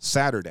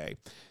Saturday.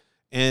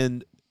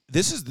 And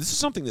this is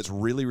something that's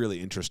really,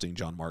 really interesting,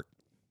 John Mark.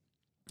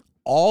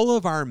 All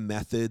of our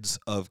methods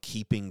of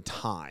keeping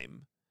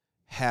time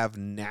have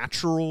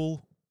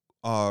natural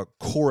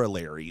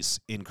corollaries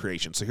in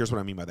creation. So here's what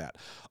I mean by that.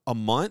 A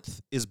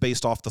month is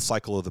based off the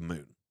cycle of the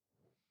moon.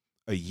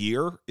 A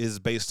year is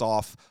based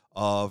off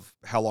of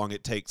how long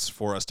it takes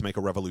for us to make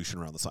a revolution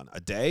around the sun. A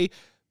day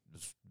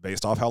is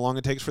based off how long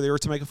it takes for the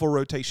earth to make a full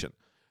rotation.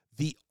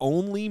 The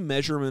only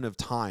measurement of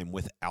time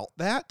without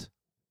that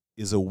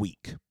is a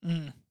week.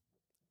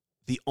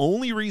 The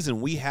only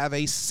reason we have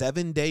a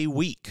 7-day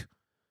week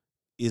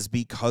is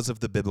because of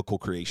the biblical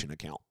creation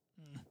account.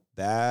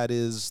 That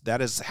is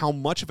how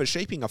much of a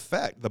shaping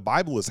effect the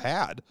Bible has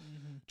had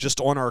just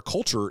on our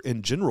culture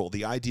in general,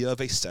 the idea of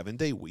a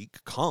 7-day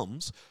week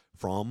comes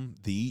from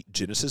the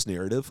Genesis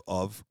narrative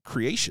of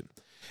creation.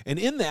 And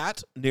in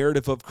that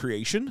narrative of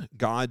creation,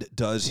 God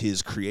does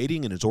his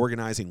creating and his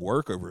organizing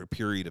work over a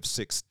period of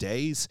 6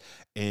 days,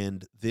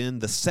 and then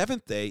the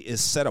 7th day is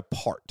set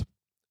apart.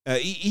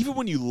 Even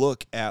when you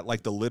look at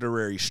like the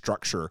literary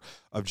structure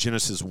of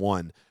Genesis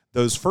 1,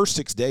 those first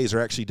 6 days are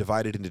actually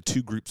divided into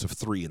 2 groups of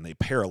 3, and they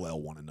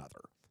parallel one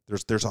another.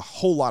 There's a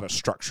whole lot of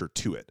structure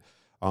to it.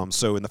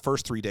 So in the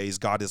first 3 days,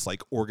 God is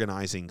like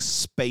organizing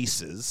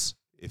spaces,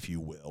 if you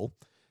will.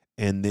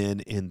 And then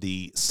in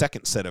the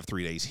second set of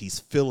 3 days, he's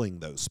filling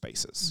those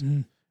spaces.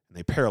 And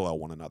they parallel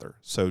one another.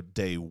 So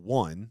day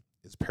 1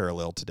 is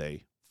parallel to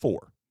day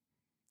 4.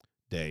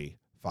 Day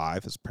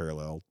 5 is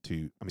parallel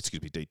to,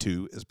 day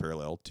 2 is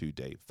parallel to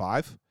day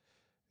 5.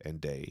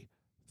 And day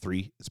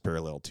 3 is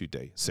parallel to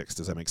day 6.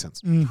 Does that make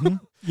sense? Mm-hmm.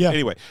 Yeah.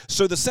 Anyway,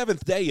 so the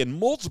 7th day in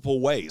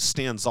multiple ways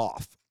stands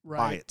off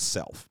by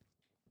itself.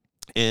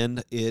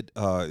 And it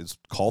is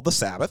called the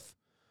Sabbath.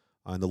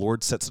 And the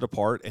Lord sets it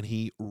apart, and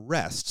he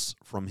rests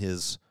from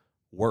his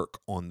work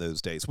on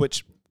those days,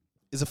 which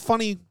is a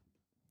funny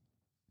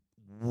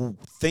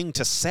thing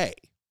to say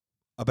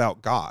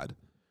about God,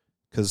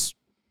 because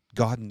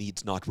God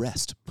needs not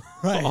rest.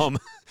 Right.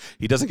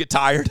 He doesn't get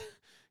tired.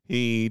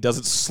 He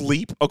doesn't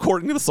sleep,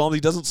 according to the Psalms.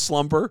 He doesn't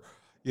slumber,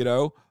 He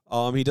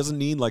doesn't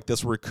need like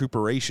this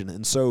recuperation.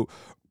 And so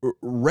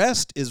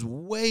rest is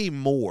way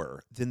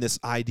more than this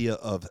idea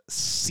of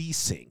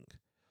ceasing.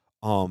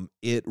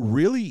 It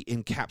really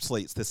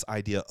encapsulates this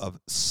idea of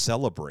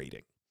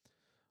celebrating.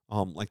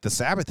 Like the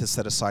Sabbath is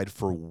set aside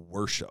for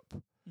worship.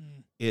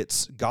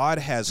 It's God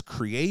has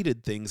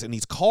created things, and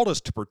he's called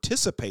us to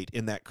participate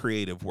in that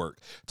creative work,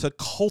 to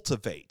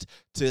cultivate,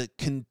 to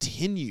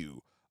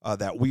continue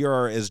that. We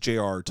are, as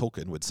J.R.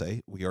 Tolkien would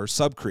say, we are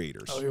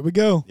sub-creators. Oh, here we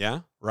go.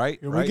 Yeah, right?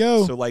 Here we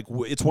go. So like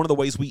it's one of the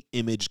ways we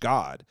image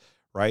God,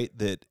 right?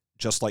 That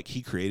just like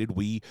he created,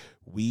 we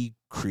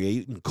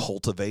create and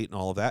cultivate and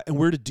all of that, and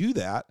we're to do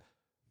that.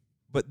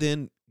 But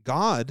then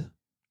God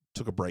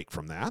took a break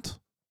from that,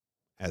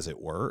 as it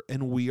were,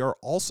 and we are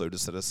also to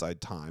set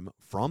aside time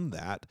from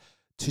that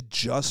to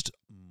just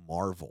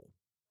marvel.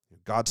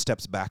 God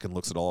steps back and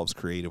looks at all of his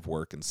creative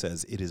work and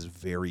says, it is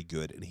very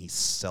good, and he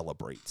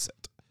celebrates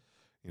it.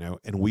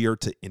 And we are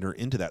to enter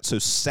into that. So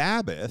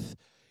Sabbath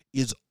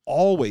is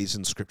always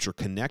in Scripture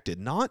connected,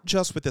 not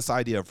just with this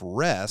idea of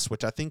rest,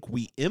 which I think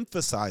we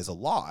emphasize a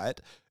lot,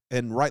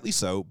 and rightly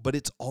so, but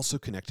it's also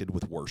connected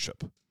with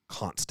worship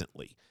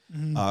constantly.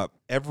 Mm-hmm.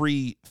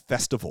 Every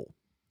festival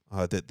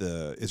that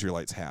the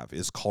Israelites have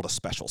is called a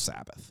special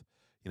Sabbath.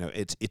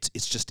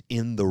 It's just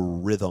in the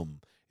rhythm.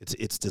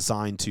 It's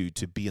designed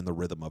to be in the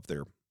rhythm of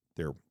their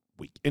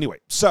week. Anyway,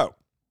 so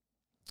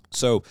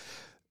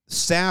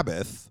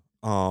Sabbath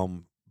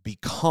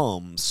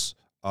becomes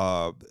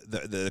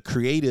the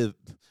creative.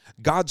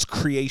 God's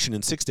creation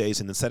in 6 days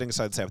and then setting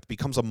aside the Sabbath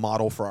becomes a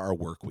model for our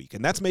work week,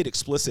 and that's made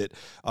explicit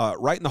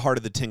right in the heart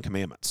of the Ten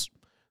Commandments.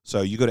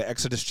 So you go to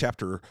Exodus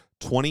chapter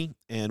 20,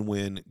 and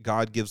when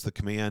God gives the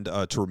command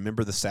to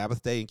remember the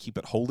Sabbath day and keep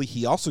it holy,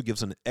 he also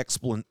gives an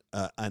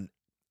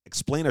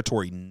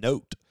explanatory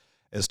note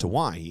as to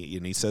why.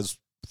 He says,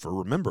 for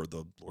remember,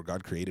 the Lord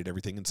God created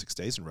everything in 6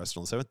 days and rested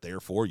on the seventh.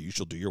 Therefore, you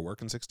shall do your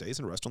work in 6 days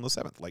and rest on the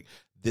seventh. Like,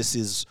 this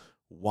is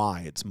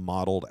why it's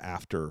modeled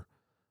after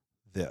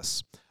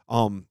this.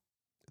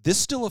 This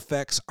still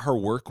affects our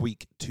work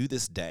week to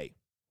this day.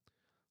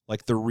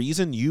 Like, the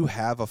reason you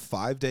have a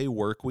 5-day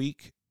work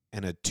week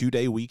and a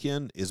 2-day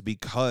weekend is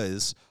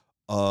because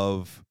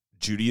of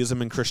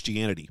Judaism and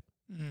Christianity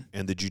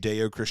and the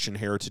Judeo-Christian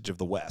heritage of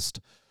the West.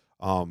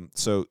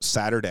 So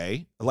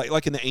Saturday,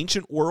 like in the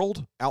ancient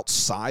world,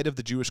 outside of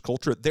the Jewish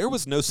culture, there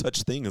was no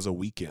such thing as a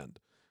weekend.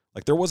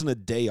 Like, there wasn't a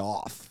day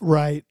off,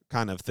 right?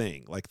 Kind of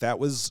thing. Like, that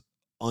was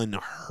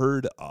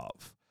unheard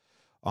of.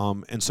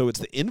 And so it's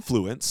the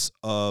influence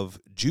of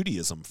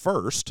Judaism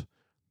first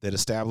that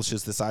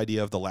establishes this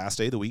idea of the last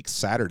day of the week,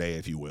 Saturday,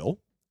 if you will,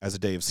 as a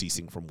day of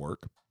ceasing from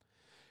work.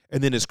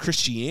 And then as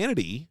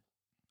Christianity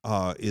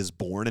is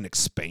born and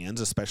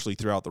expands, especially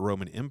throughout the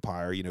Roman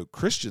Empire,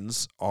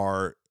 Christians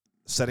are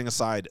setting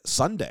aside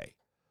Sunday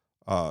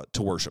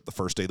to worship, the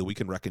first day of the week,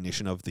 in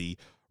recognition of the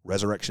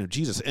resurrection of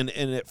Jesus. And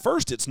at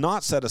first, it's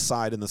not set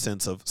aside in the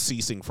sense of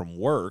ceasing from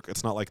work.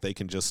 It's not like they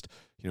can just,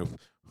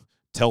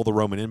 tell the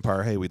Roman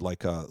Empire, hey, we'd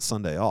like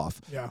Sunday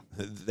off. Yeah.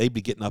 They'd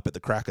be getting up at the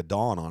crack of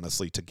dawn,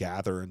 honestly, to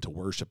gather and to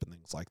worship and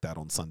things like that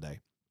on Sunday.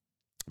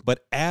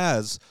 But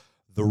as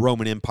the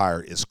Roman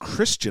Empire is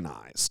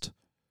Christianized,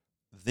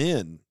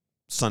 then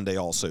Sunday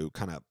also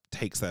kind of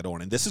takes that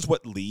on. And this is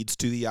what leads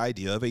to the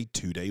idea of a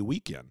 2-day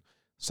weekend.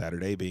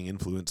 Saturday being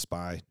influenced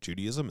by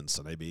Judaism and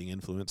Sunday being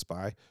influenced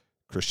by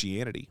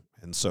Christianity.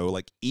 And so,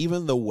 like,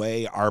 even the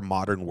way our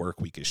modern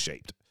work week is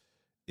shaped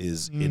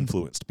is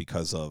influenced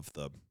because of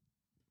the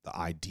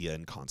idea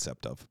and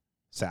concept of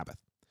Sabbath.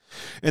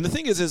 And the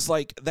thing is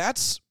like,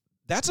 that's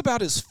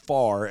about as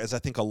far as I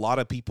think a lot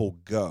of people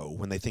go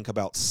when they think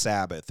about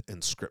Sabbath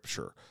in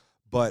Scripture.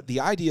 But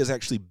the idea is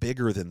actually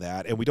bigger than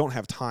that, and we don't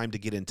have time to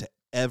get into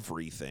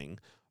everything.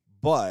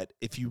 But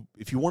if you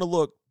want to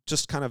look,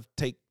 just kind of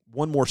take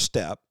one more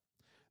step,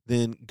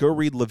 then go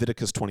read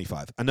Leviticus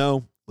 25. I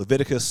know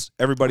Leviticus,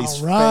 everybody's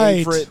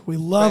favorite. We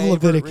love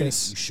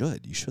Leviticus. You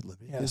should.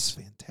 Leviticus is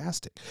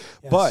fantastic.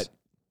 Yes. But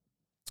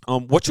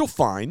what you'll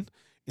find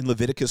in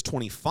Leviticus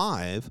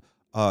 25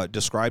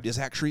 described is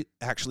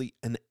actually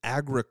an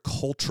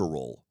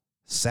agricultural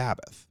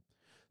Sabbath.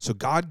 So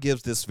God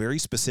gives this very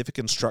specific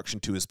instruction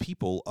to his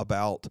people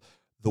about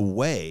the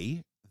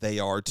way they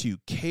are to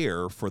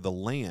care for the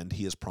land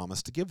he has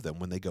promised to give them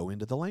when they go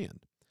into the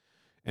land.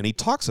 And he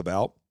talks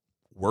about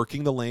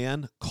working the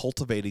land,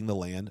 cultivating the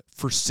land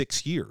for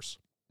 6 years.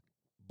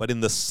 But in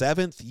the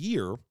 7th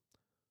year,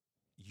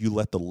 you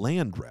let the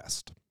land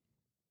rest.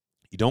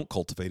 You don't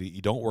cultivate it.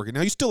 You don't work it.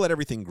 Now, you still let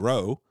everything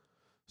grow.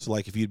 So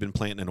like if you'd been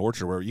planting an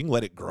orchard where you can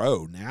let it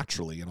grow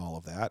naturally and all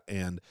of that.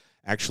 And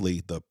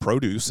actually the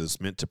produce is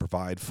meant to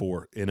provide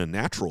for, in a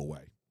natural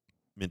way,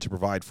 meant to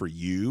provide for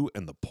you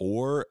and the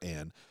poor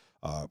and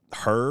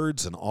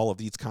herds and all of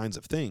these kinds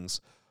of things.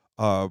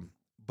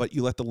 But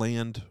you let the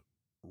land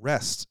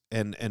rest.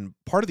 And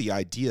part of the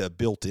idea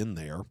built in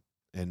there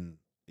and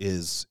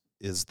is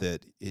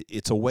that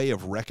it's a way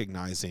of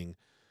recognizing,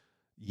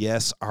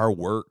 yes, our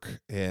work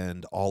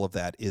and all of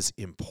that is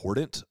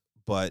important,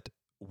 but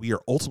we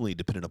are ultimately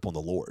dependent upon the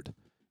Lord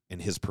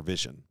and his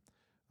provision.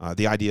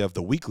 The idea of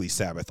the weekly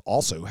Sabbath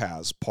also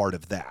has part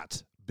of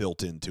that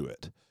built into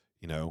it,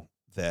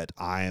 that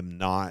I am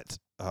not,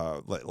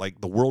 like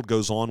the world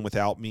goes on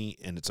without me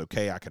and it's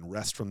okay. I can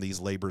rest from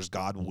these labors.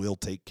 God will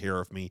take care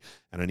of me,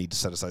 and I need to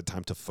set aside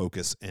time to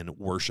focus and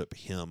worship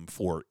him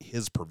for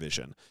his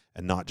provision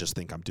and not just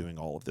think I'm doing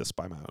all of this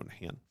by my own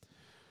hand.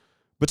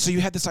 But so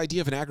you had this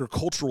idea of an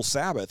agricultural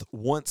Sabbath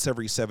once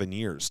every 7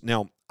 years.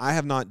 Now, I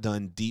have not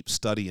done deep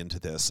study into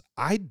this.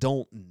 I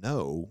don't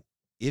know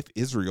if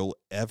Israel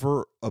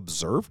ever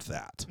observed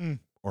that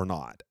or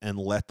not and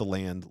let the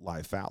land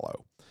lie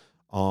fallow.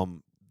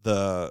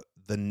 The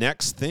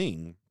next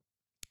thing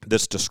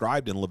that's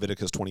described in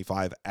Leviticus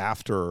 25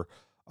 after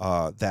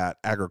that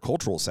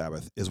agricultural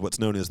Sabbath is what's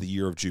known as the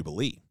year of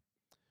Jubilee,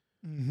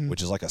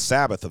 which is like a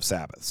Sabbath of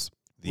Sabbaths.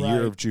 The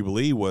year of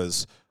Jubilee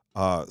was...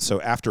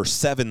 so after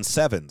 7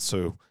 sevens,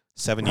 so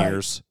 7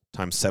 years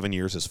times 7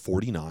 years is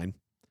 49.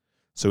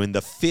 So in the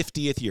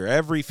 50th year,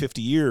 every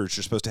 50 years,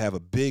 you're supposed to have a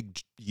big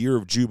year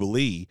of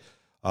Jubilee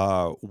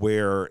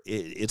where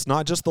it's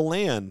not just the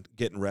land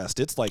getting rest.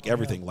 It's like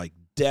everything, like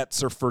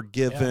debts are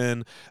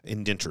forgiven,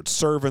 indentured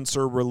servants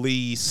are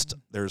released.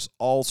 There's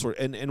all sort,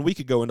 and we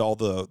could go into all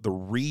the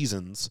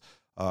reasons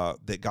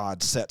that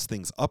God sets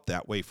things up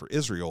that way for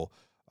Israel.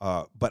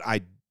 But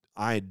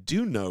I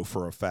do know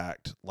for a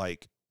fact,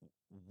 like,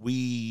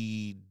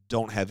 we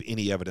don't have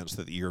any evidence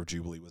that the year of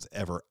Jubilee was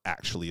ever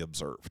actually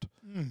observed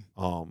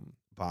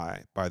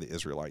by the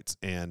Israelites,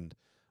 and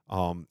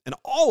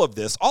all of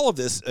this,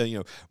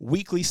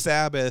 weekly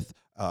Sabbath,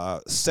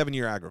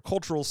 7-year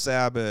agricultural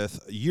Sabbath,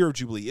 year of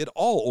Jubilee, it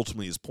all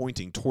ultimately is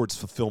pointing towards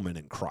fulfillment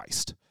in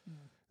Christ.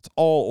 It's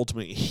all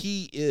ultimately,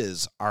 he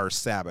is our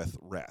Sabbath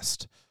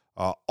rest.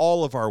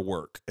 All of our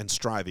work and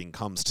striving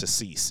comes to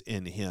cease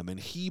in him, and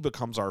he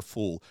becomes our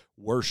full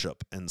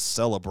worship and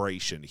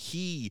celebration.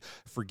 He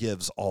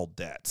forgives all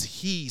debts.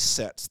 He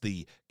sets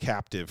the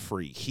captive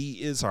free.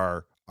 He is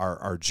our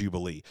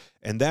Jubilee.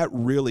 And that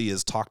really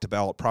is talked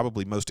about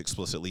probably most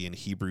explicitly in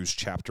Hebrews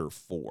chapter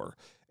 4.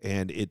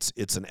 And it's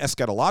an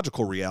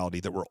eschatological reality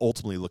that we're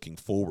ultimately looking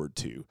forward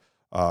to,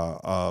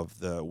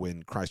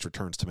 when Christ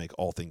returns to make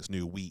all things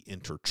new, we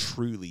enter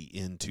truly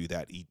into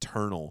that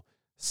eternal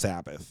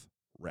Sabbath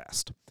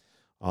rest.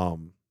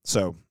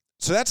 So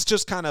that's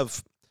just kind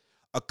of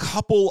a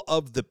couple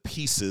of the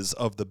pieces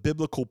of the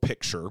biblical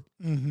picture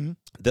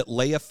that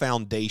lay a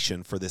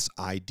foundation for this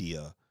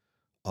idea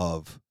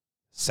of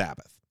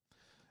Sabbath.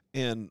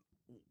 And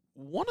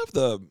one of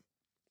the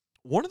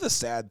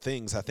sad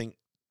things, I think,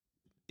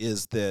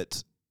 is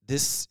that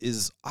this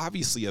is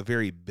obviously a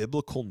very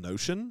biblical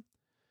notion.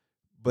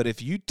 But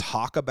if you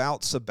talk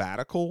about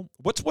sabbatical,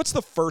 what's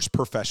the first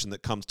profession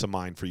that comes to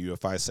mind for you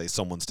if I say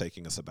someone's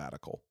taking a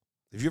sabbatical?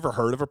 Have you ever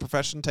heard of a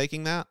profession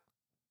taking that?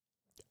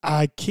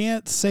 I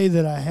can't say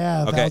that I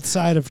have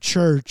outside of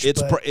church.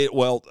 It's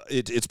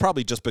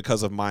probably just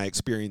because of my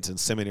experience in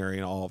seminary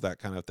and all of that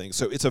kind of thing.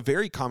 So it's a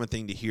very common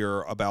thing to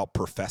hear about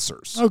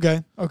professors.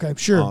 Okay,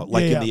 sure.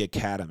 In the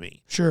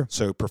academy. Sure.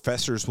 So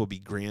professors will be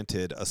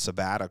granted a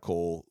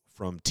sabbatical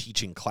from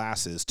teaching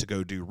classes to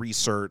go do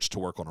research, to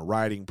work on a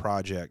writing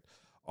project,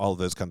 all of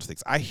those kinds of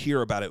things. I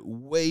hear about it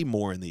way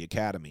more in the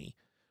academy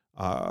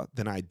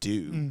than I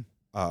do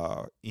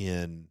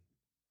in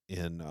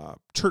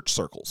church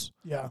circles.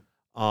 Yeah.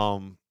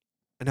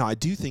 Now I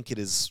do think it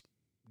is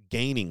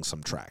gaining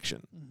some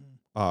traction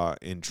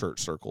in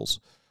church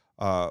circles,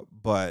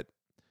 but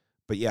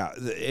yeah,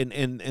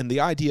 and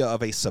the idea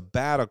of a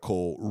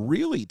sabbatical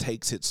really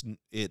takes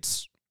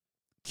its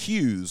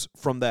cues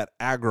from that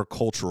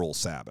agricultural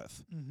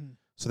Sabbath.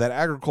 So that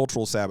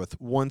agricultural Sabbath,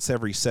 once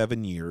every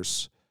 7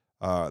 years,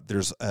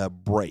 there's a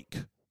break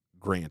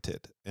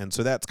granted, and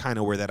so that's kind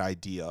of where that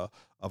idea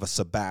of a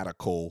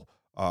sabbatical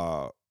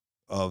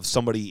of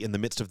somebody in the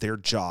midst of their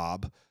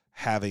job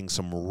having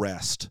some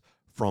rest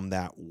from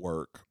that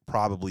work,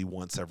 probably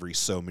once every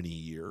so many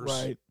years,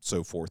 Right.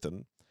 so forth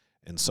and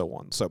so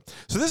on. So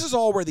this is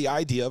all where the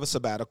idea of a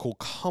sabbatical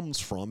comes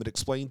from. It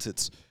explains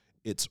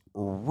its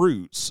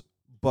roots,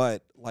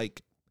 but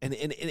like, and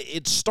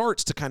it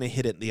starts to kind of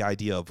hit at the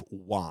idea of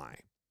why.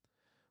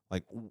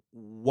 Like,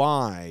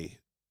 why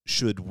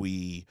should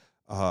we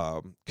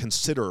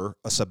consider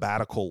a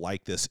sabbatical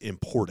like this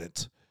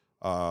important,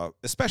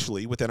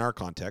 especially within our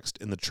context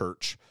in the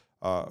church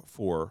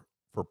for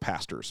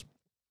pastors?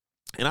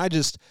 And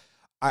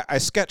I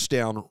sketched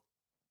down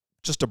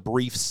just a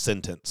brief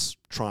sentence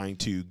trying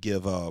to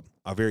give a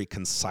very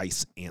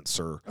concise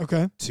answer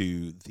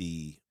to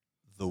the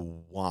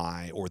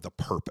why or the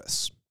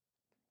purpose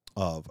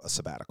of a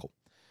sabbatical.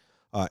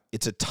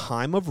 It's a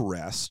time of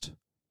rest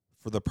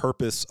for the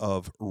purpose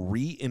of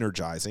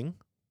re-energizing,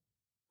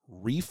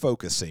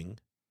 refocusing,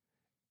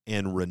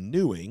 and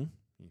renewing.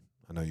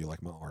 I know you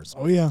like my R's.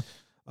 Oh, yeah.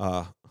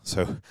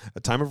 So a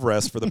time of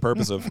rest for the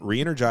purpose of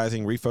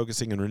re-energizing,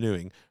 refocusing, and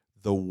renewing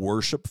the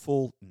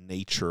worshipful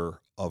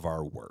nature of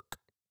our work.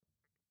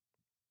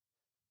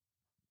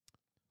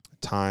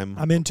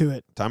 I'm into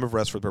it. Time of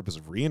rest for the purpose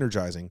of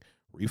re-energizing,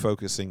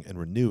 refocusing, and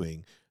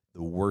renewing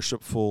the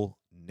worshipful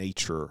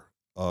nature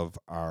of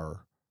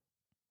our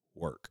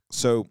work.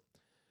 So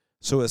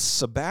a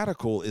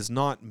sabbatical is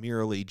not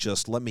merely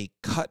just let me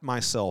cut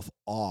myself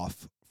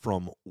off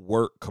from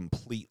work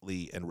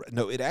completely.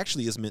 No, it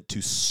actually is meant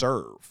to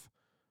serve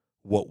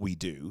what we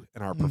do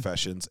in our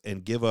professions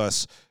and give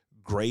us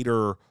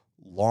greater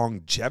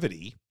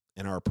longevity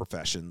in our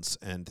professions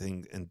and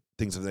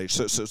things of that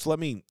nature. So let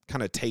me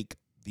kind of take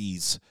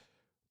these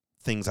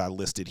things I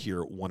listed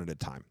here one at a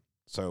time.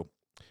 So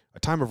a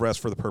time of rest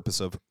for the purpose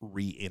of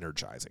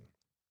re-energizing.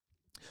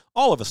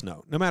 All of us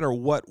know, no matter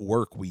what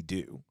work we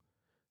do,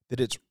 that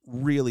it's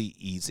really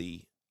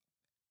easy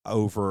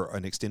over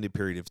an extended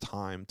period of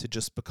time to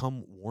just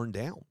become worn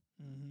down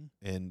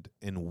and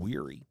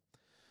weary.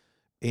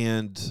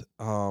 And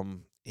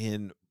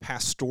in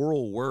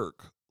pastoral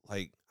work,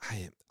 like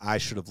I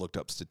should have looked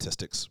up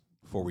statistics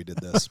before we did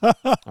this.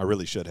 I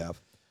really should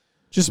have.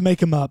 Just make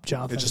them up,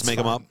 Jonathan. Just make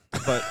them up.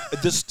 But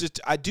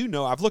I do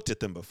know, I've looked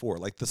at them before.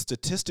 Like the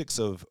statistics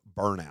of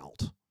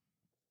burnout,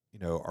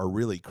 are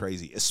really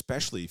crazy,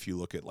 especially if you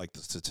look at like the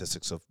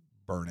statistics of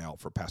burnout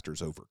for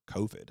pastors over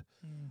COVID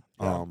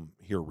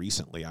here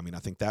recently. I mean, I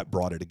think that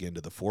brought it again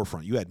to the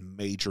forefront. You had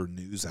major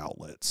news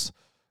outlets,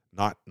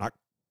 not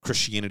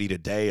Christianity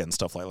Today and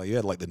stuff like that. You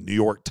had like the New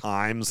York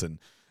Times and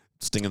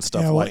stinging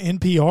stuff like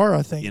NPR,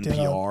 I think.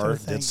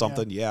 NPR did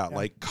something,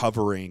 like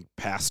covering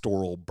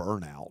pastoral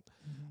burnout.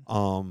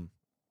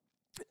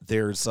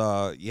 There's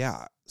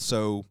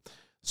so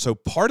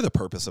part of the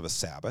purpose of a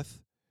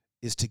Sabbath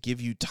is to give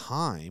you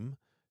time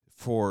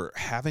for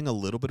having a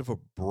little bit of a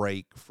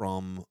break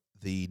from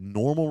the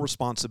normal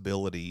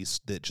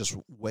responsibilities that just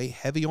weigh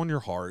heavy on your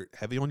heart,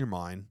 heavy on your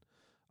mind,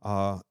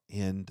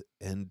 and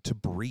to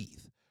breathe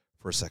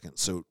for a second.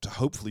 So to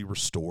hopefully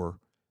restore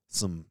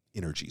some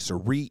energy. So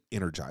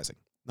re-energizing.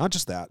 Not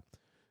just that,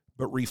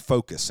 but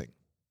refocusing.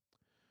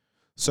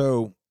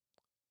 So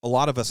a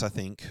lot of us, I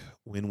think,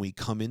 when we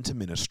come into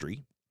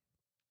ministry,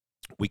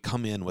 we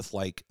come in with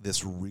like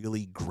this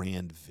really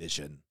grand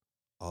vision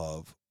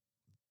of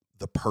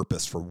the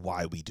purpose for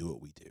why we do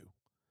what we do.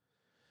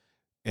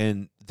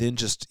 And then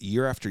just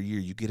year after year,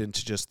 you get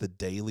into just the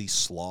daily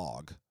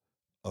slog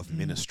of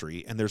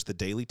ministry. And there's the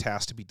daily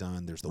task to be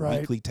done. There's the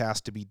weekly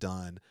task to be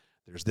done.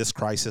 There's this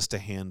crisis to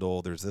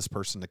handle. There's this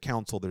person to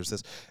counsel. There's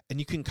this. And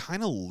you can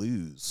kind of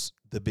lose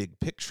the big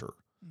picture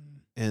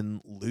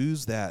and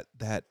lose that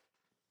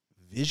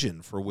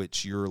vision for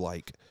which you're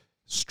like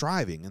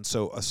striving. And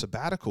so a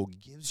sabbatical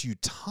gives you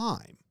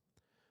time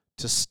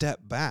to step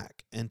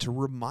back and to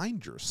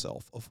remind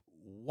yourself of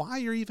why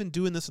you're even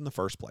doing this in the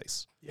first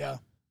place. Yeah.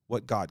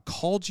 What God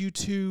called you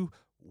to,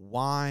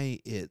 why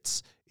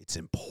it's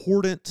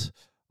important,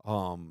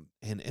 and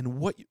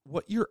what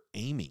you're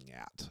aiming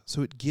at.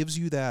 So it gives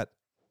you that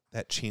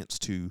chance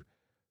to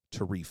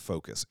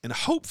refocus. And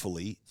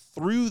hopefully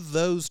through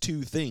those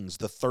two things,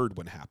 the third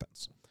one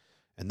happens.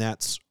 And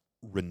that's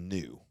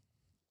renew.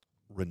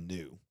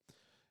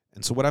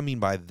 And so what I mean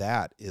by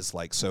that is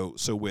like, so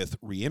with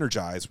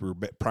re-energize, we're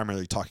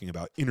primarily talking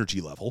about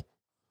energy level.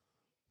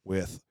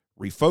 With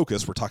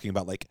refocus, we're talking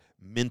about like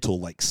mental,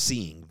 like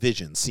seeing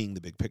the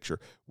big picture.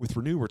 With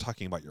renew, we're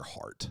talking about your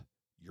heart,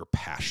 your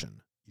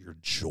passion, your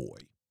joy.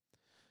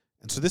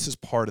 And so this is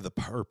part of the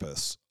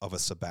purpose of a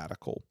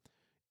sabbatical,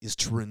 is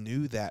to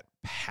renew that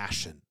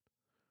passion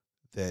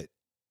that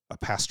a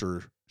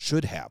pastor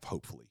should have,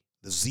 hopefully,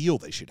 the zeal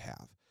they should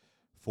have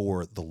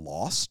for the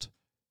lost,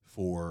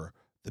 for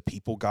the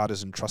people God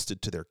has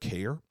entrusted to their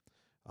care,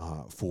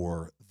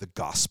 for the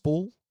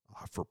gospel,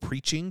 for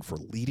preaching, for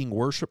leading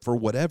worship, for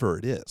whatever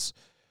it is.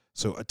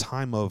 So a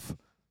time of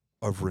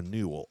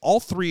renewal. All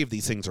three of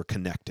these things are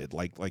connected.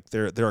 Like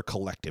they're a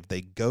collective.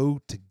 They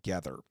go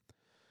together,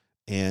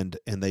 and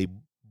they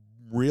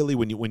really,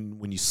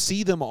 when you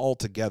see them all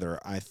together,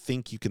 I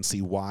think you can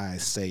see why I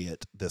say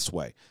it this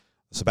way.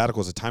 A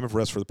sabbatical is a time of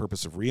rest for the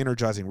purpose of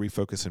re-energizing,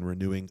 refocusing, and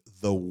renewing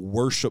the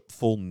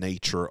worshipful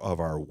nature of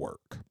our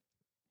work.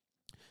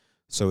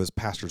 So as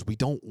pastors, we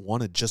don't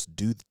want to just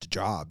do the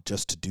job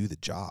just to do the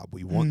job.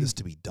 We want this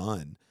to be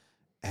done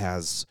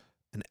as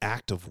an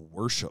act of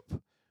worship.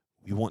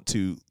 We want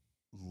to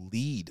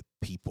lead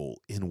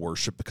people in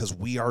worship because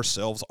we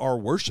ourselves are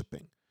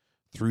worshiping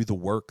through the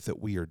work that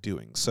we are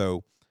doing.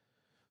 So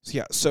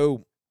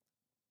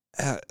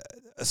a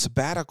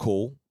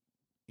sabbatical,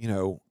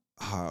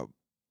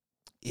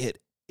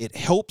 it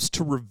helps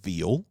to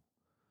reveal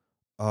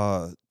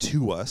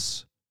to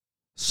us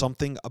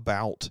something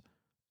about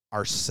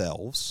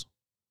ourselves,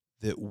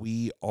 that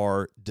we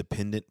are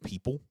dependent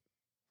people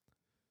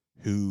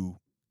who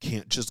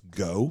can't just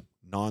go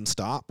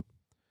nonstop.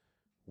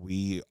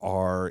 We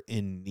are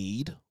in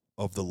need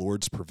of the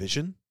Lord's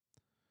provision.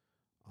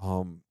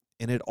 And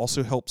it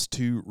also helps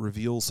to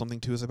reveal something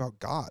to us about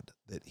God,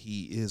 that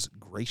he is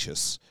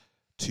gracious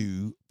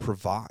to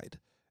provide.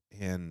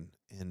 And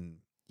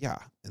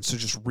so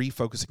just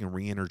refocusing and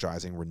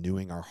re-energizing,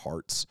 renewing our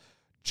hearts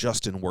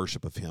just in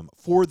worship of him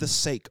for the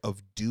sake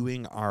of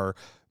doing our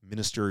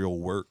ministerial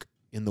work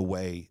in the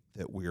way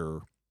that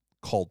we're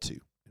called to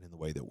and in the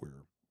way that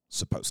we're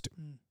supposed to.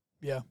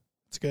 Yeah,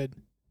 it's good.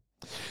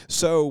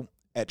 So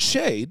at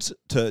Shades,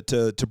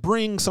 to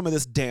bring some of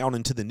this down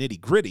into the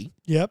nitty-gritty,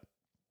 yep,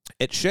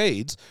 at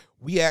Shades,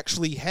 we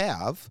actually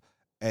have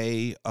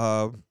a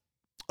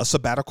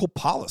sabbatical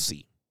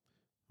policy.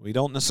 We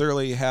don't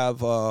necessarily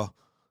have a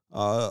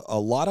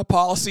lot of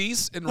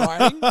policies in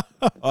writing.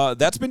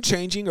 That's been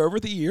changing over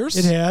the years.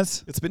 It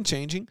has. It's been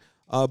changing.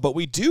 But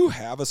we do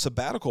have a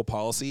sabbatical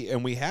policy,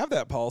 and we have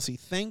that policy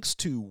thanks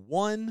to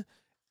one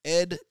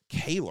Ed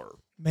Kaler.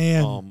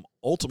 Man.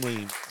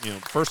 Ultimately,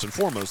 first and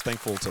foremost,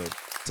 thankful to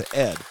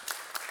Ed.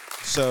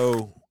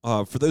 So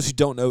for those who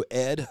don't know,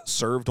 Ed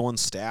served on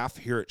staff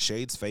here at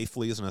Shades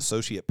faithfully as an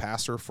associate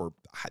pastor for,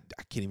 I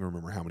can't even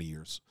remember how many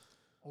years.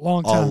 A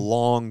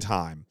long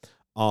time.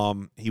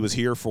 He was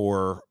here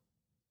for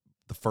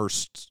the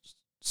first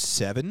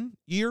 7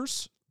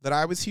 years that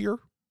I was here.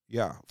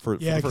 Yeah.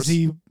 Because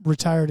he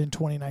retired in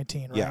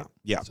 2019, right?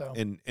 Yeah. So.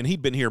 And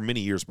he'd been here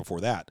many years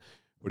before that,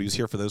 but he was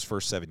here for those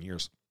first 7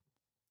 years.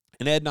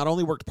 And Ed not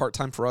only worked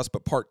part-time for us,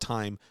 but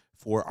part-time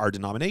for our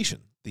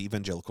denomination, the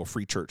Evangelical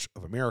Free Church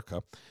of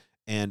America.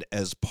 And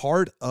as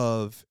part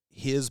of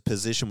his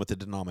position with the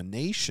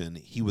denomination,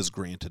 he was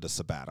granted a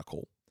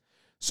sabbatical.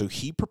 So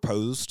he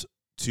proposed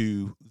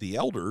to the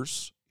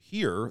elders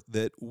here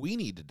that we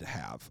needed to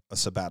have a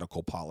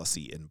sabbatical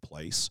policy in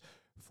place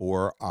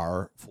for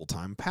our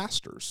full-time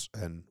pastors,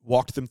 and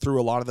walked them through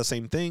a lot of the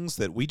same things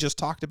that we just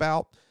talked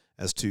about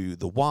as to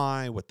the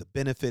why, what the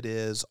benefit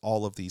is,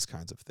 all of these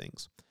kinds of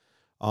things,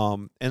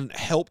 and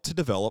helped to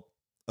develop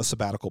a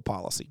sabbatical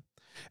policy.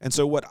 And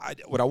so what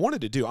I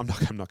wanted to do, I'm not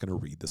going to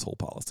read this whole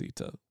policy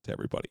to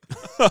everybody.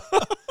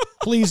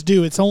 Please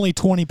do. It's only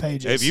 20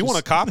 pages. If you want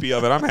a copy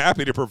of it, I'm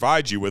happy to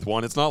provide you with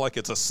one. It's not like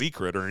it's a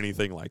secret or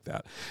anything like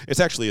that. It's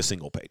actually a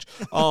single page.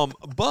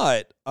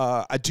 But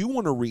I do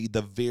want to read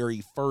the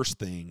very first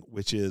thing,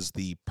 which is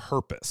the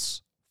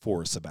purpose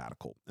for a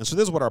sabbatical. And so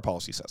this is what our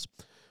policy says.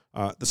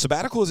 The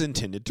sabbatical is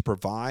intended to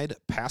provide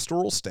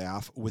pastoral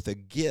staff with a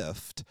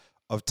gift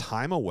of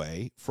time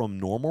away from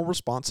normal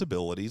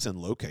responsibilities and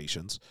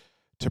locations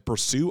to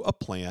pursue a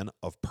plan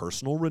of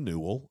personal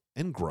renewal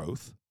and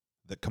growth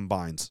that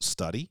combines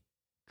study,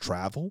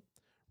 travel,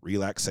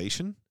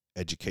 relaxation,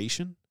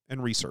 education,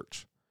 and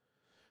research.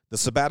 The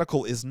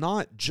sabbatical is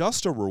not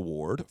just a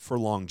reward for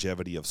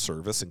longevity of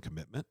service and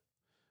commitment.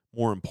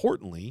 More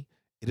importantly,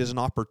 it is an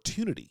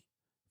opportunity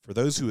for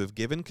those who have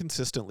given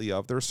consistently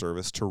of their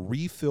service to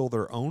refill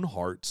their own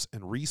hearts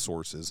and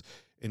resources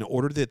in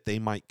order that they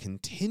might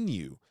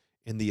continue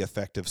in the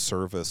effective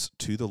service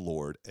to the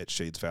Lord at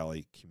Shades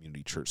Valley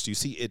Community Church. So you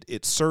see,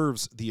 it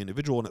serves the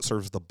individual and it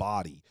serves the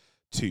body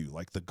too.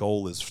 Like the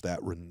goal is for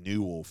that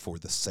renewal for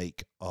the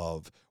sake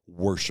of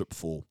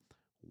worshipful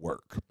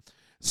work.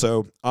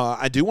 So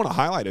I do want to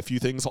highlight a few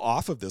things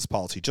off of this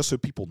policy just so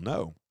people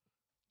know.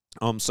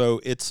 So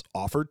it's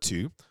offered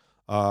to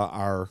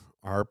our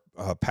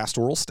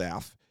pastoral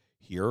staff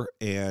here,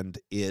 and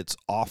it's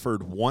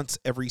offered once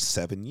every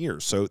 7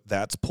 years. So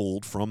that's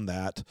pulled from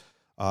that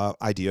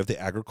idea of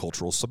the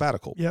agricultural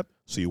sabbatical. Yep.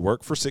 So you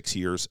work for 6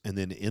 years, and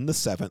then in the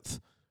 7th,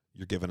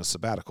 you're given a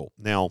sabbatical.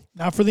 Now,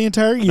 not for the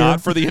entire year.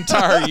 Not for the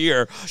entire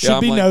year. Should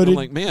be noted. I'm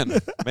like, man,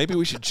 maybe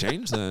we should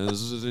change that. This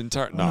is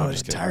entire. No, I'm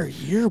just kidding. Entire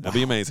year. That'd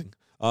be amazing.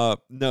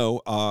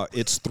 No,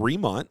 it's 3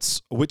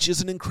 months, which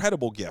is an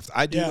incredible gift.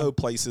 I do know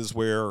places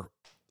where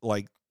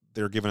like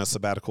they're giving a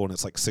sabbatical and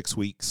it's like 6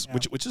 weeks,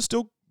 which is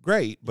still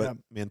great, but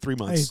man, 3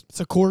 months. Hey, it's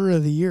a quarter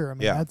of the year. I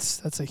mean,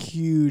 that's a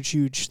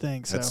huge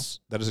thing. So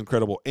that is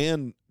incredible.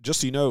 And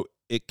just so you know,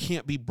 it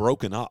can't be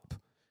broken up.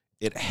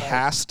 It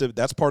has to.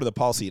 That's part of the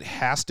policy. It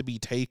has to be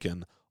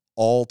taken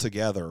all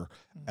together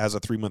as a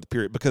 3-month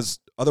period, because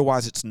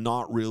otherwise it's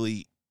not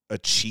really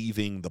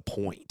achieving the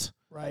point.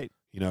 Right.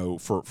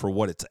 For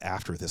what it's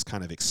after, this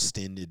kind of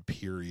extended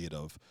period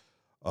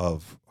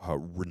of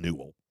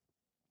renewal.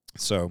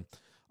 So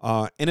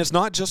And it's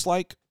not just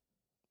like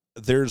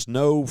there's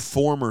no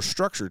form or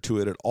structure to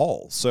it at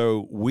all.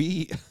 So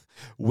we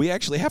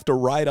actually have to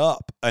write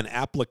up an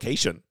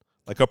application,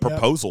 like a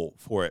proposal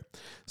for it.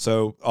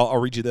 So I'll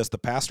read you this. The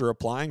pastor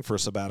applying for a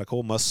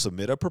sabbatical must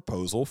submit a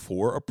proposal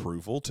for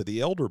approval to the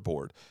elder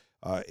board.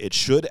 It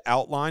should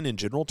outline in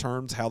general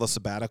terms how the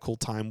sabbatical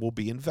time will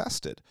be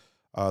invested.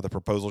 The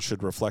proposal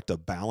should reflect a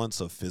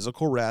balance of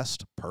physical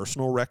rest,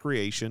 personal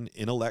recreation,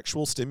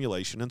 intellectual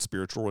stimulation, and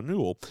spiritual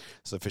renewal.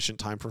 Sufficient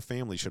time for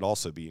family should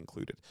also be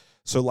included.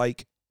 So,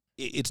 like,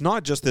 it's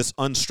not just this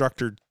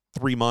unstructured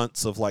 3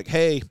 months of like,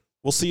 hey,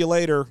 we'll see you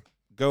later,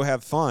 go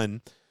have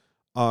fun.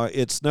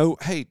 It's no,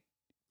 hey,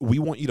 we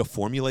want you to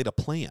formulate a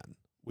plan.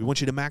 We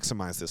want you to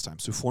maximize this time.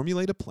 So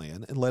formulate a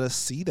plan and let us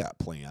see that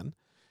plan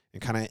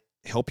and kind of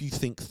help you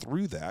think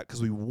through that,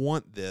 because we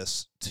want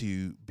this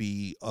to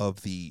be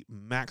of the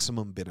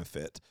maximum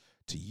benefit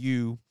to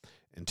you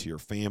and to your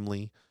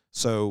family.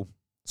 So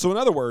in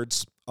other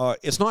words,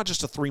 it's not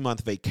just a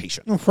 3-month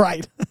vacation.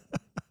 Right.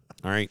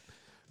 All right.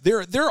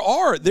 There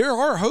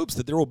are hopes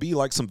that there will be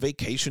like some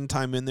vacation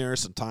time in there,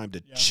 some time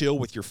to chill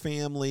with your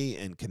family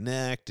and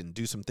connect and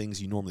do some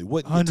things you normally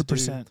wouldn't.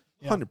 100%.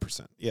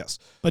 100%. Yes.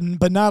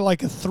 But not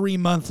like a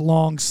 3-month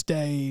long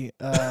stay,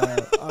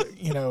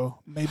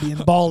 maybe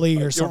in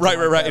Bali or something.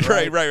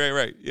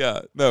 Right. Yeah.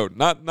 No,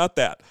 not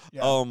that.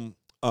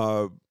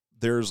 Yeah.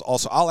 There's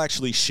also, I'll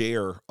actually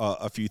share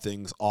a few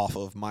things off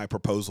of my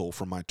proposal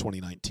from my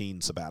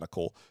 2019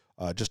 sabbatical,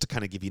 just to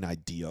kind of give you an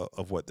idea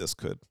of what this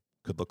could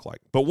look like.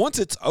 But once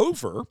it's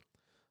over,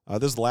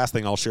 this is the last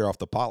thing I'll share off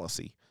the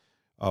policy.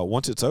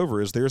 Once it's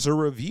over, there's a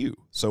review.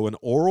 So an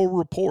oral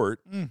report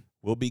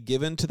will be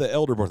given to the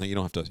elder board. Now, you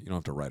don't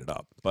have to write it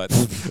up, but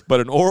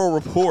an oral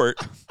report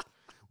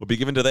will be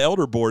given to the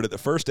elder board at the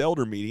first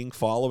elder meeting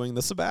following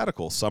the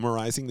sabbatical,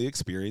 summarizing the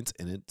experience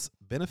and its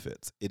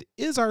benefits. It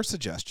is our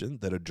suggestion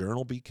that a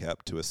journal be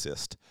kept to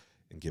assist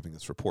in giving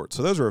this report.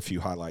 So those are a few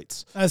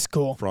highlights. That's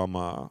cool. From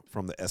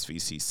the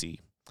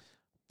SVCC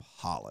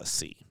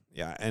policy.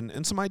 Yeah,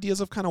 and some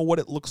ideas of kind of what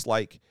it looks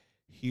like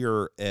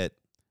here at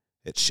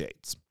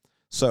Shades.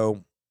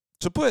 So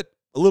to put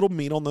a little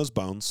meat on those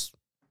bones,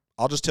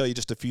 I'll just tell you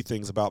just a few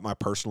things about my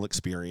personal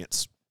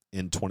experience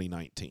in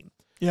 2019.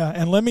 Yeah,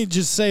 and let me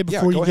just say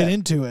before you get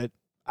into it,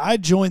 I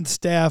joined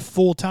staff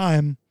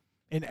full-time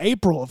in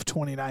April of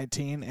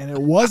 2019, and it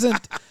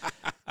wasn't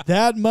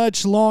that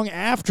much long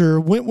after.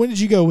 When did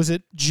you go? Was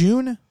it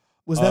June?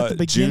 Was that the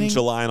beginning? June,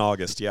 July, and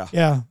August, yeah.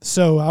 Yeah,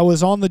 so I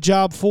was on the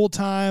job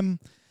full-time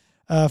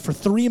for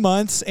 3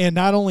 months, and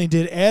not only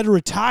did Ed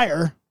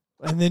retire,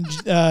 and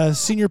then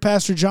Senior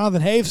Pastor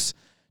Jonathan Hafes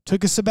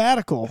took a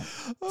sabbatical.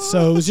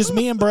 So it was just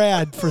me and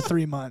Brad for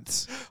 3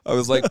 months. I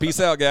was like, peace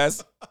out,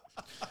 guys.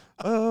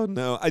 Oh,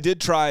 no. I did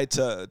try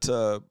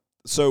to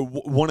so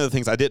one of the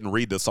things, I didn't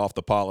read this off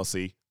the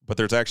policy, but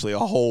there's actually a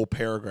whole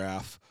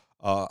paragraph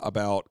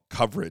about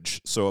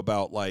coverage. So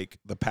about like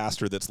the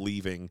pastor that's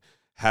leaving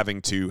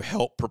having to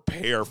help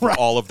prepare for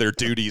all of their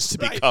duties to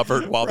be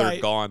covered while they're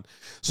gone.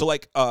 So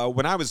like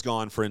when I was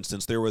gone, for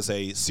instance, there was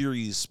a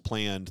series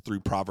planned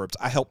through Proverbs.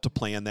 I helped to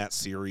plan that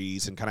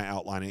series and kind of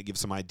outline it, give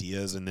some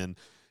ideas, and then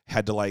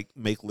had to like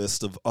make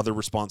lists of other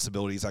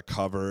responsibilities I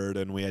covered,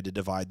 and we had to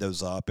divide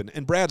those up.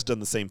 And Brad's done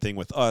the same thing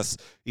with us,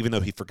 even though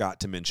he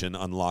forgot to mention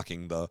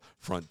unlocking the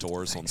front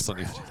doors on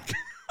Sunday morning.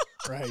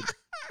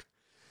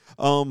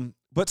 Right.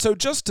 But so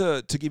just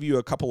to give you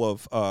a couple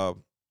of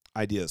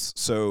ideas.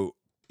 So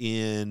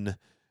in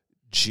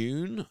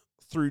June,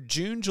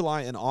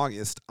 July, and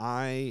August,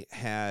 I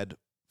had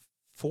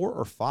 4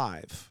 or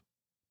 5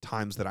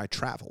 times that I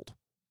traveled.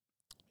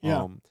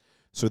 Yeah.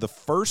 So the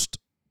first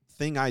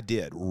thing I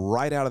did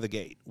right out of the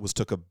gate was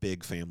took a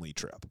big family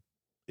trip.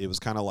 It was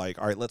kind of like,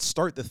 all right, let's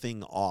start the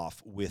thing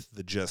off with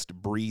the just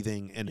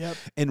breathing.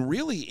 And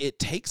really, it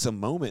takes a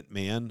moment,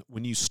 man.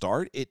 When you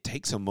start, it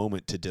takes a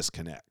moment to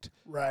disconnect.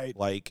 Right.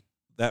 Like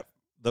that.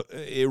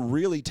 It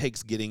really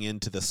takes getting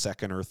into the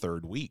second or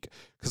third week,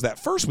 because that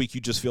first week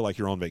you just feel like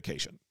you're on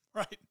vacation.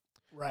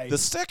 Right. The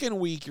second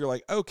week you're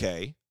like,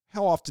 okay,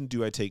 how often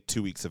do I take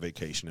 2 weeks of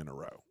vacation in a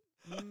row?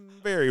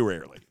 Very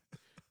rarely.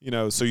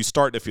 So you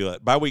start to feel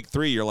it. By week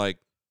 3 you're like,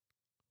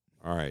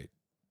 all right,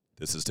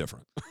 this is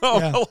different.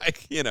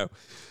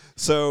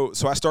 So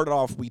I started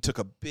off, we took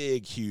a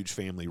big, huge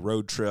family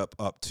road trip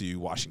up to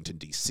Washington,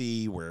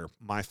 D.C., where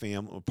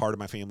part of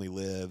my family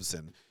lives,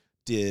 and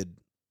did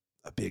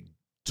a big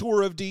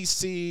tour of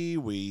DC.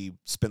 We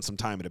spent some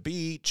time at a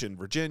beach in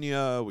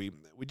Virginia. We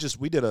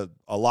did a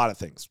lot of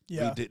things.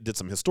 Yeah. We did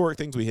some historic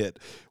things. We hit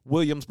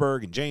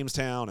Williamsburg and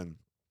Jamestown, and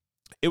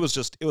it was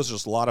just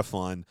a lot of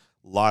fun,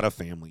 a lot of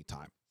family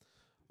time.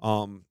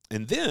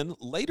 And then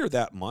later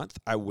that month,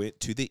 I went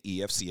to the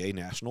EFCA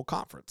National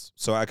Conference.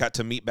 So I got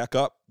to meet back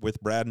up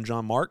with Brad and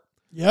John Mark.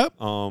 Yep.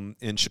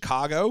 In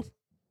Chicago,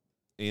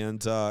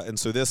 and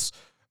so this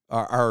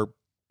our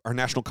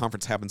national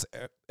conference happens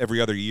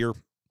every other year.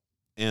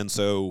 And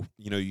so,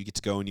 you get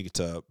to go and you get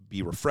to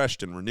be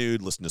refreshed and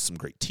renewed, listen to some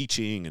great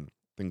teaching and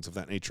things of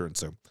that nature. And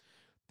so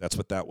that's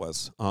what that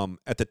was.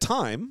 At the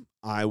time,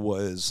 I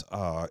was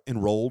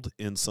enrolled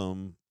in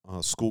some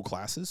school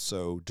classes.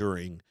 So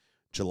during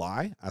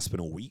July, I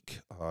spent a week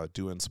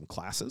doing some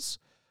classes.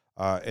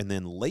 And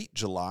then late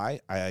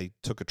July, I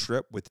took a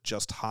trip with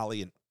just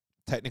Holly and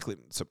technically,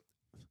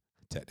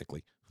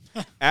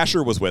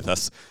 Asher was with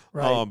us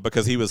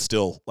because he was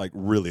still like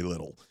really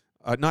little.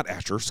 Not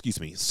Asher, excuse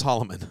me,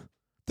 Solomon.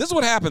 This is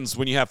what happens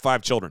when you have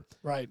 5 children.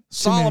 Right.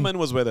 Solomon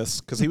was with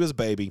us because he was a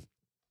baby.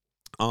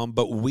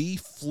 But we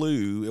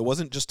flew. It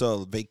wasn't just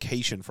a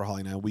vacation for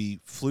Holly and I.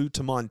 We flew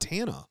to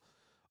Montana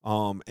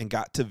and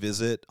got to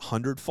visit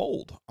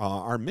Hundredfold,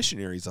 our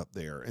missionaries up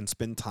there, and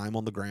spend time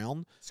on the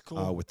ground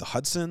with the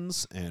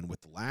Hudsons and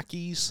with the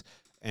Lackeys.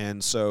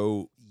 And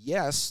so,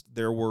 yes,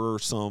 there were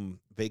some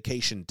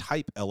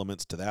vacation-type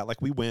elements to that.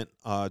 Like we went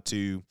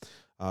to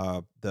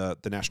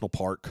the national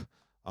park,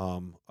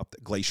 up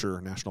the Glacier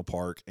National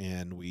Park,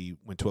 and we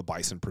went to a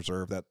bison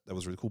preserve. That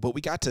was really cool. But we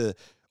got to,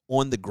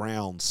 on the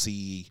ground,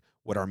 see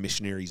what our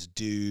missionaries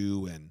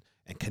do and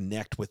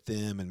connect with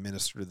them and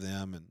minister to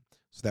them. And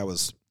so that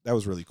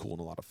was really cool and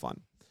a lot of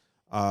fun.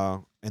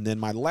 And then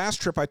my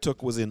last trip I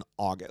took was in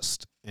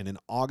August. And in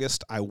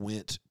August, I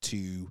went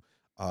to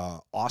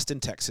Austin,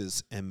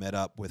 Texas, and met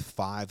up with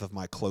 5 of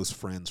my close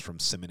friends from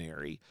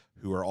seminary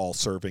who are all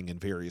serving in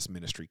various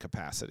ministry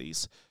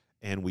capacities.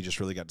 And we just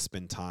really got to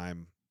spend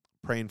time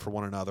praying for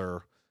one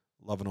another,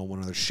 loving on one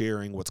another,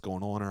 sharing what's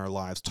going on in our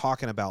lives,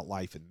 talking about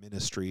life and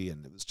ministry.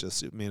 And it was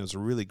just, it was a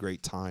really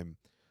great time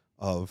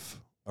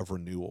of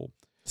renewal.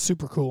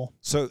 Super cool.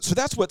 So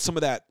that's what some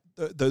of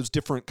those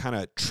different kind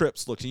of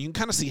trips looked. And you can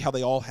kind of see how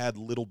they all had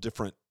little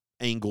different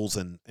angles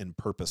and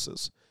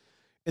purposes.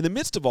 In the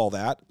midst of all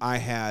that, I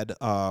had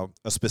a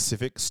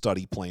specific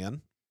study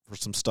plan for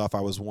some stuff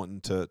I was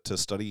wanting to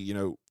study.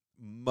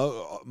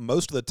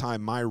 Most of the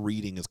time my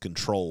reading is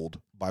controlled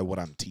by what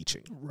I'm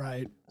teaching.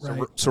 Right.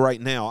 So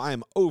right now I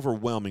am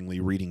overwhelmingly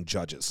reading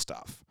Judges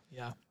stuff.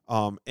 Yeah.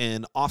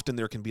 And often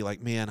there can be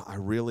like, man,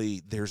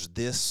 there's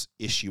this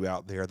issue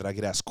out there that I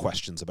get asked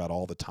questions about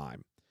all the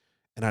time.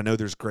 And I know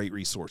there's great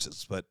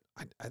resources, but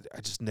I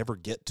just never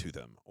get to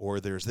them.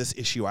 Or there's this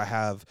issue I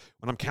have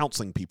when I'm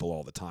counseling people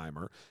all the time.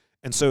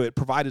 And so it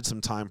provided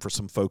some time for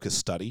some focused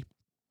study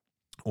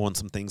on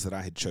some things that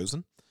I had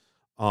chosen.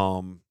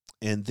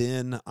 And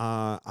then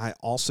I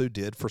also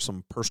did, for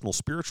some personal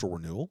spiritual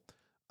renewal,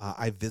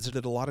 I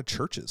visited a lot of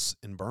churches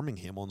in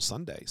Birmingham on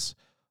Sundays.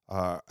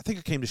 I think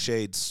I came to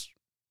Shades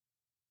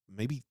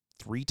maybe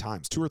 2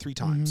 or 3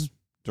 times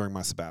during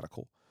my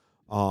sabbatical.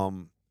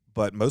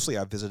 But mostly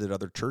I visited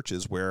other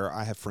churches where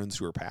I have friends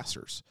who are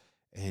pastors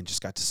and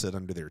just got to sit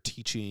under their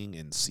teaching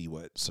and see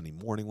what Sunday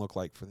morning looked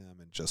like for them.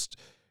 And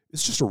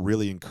it's just a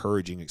really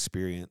encouraging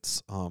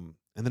experience. And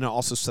then I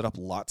also set up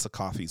lots of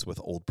coffees with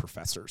old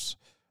professors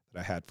that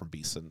I had from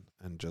Beeson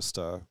and just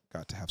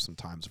got to have some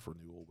times of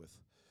renewal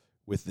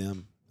with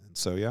them. And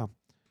so, yeah.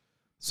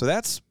 So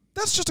that's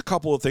just a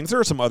couple of things. There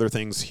are some other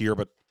things here,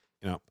 but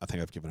I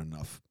think I've given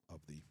enough of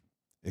the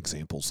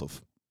examples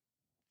of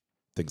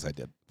things I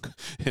did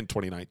in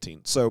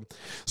 2019. So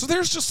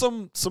there's just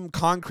some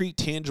concrete,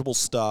 tangible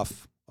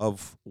stuff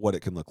of what it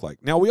can look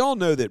like. Now, we all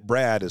know that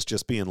Brad is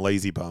just being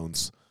lazy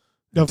bones.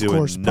 Of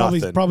course,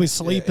 probably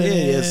sleeping.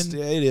 It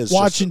is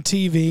watching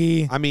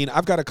TV. I mean,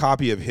 I've got a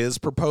copy of his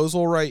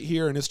proposal right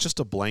here, and it's just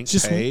a blank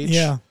page.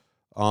 Yeah.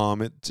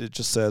 It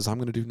just says, I'm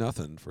going to do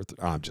nothing for.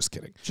 I'm just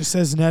kidding. Just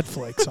says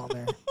Netflix on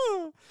there.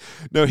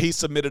 No, he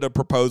submitted a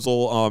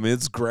proposal.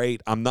 It's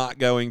great. I'm not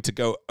going to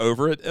go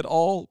over it at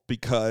all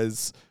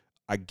because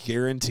I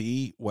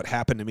guarantee what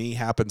happened to me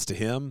happens to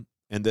him,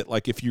 and that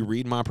like if you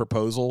read my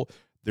proposal,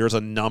 there's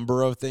a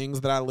number of things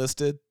that I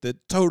listed that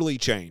totally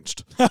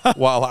changed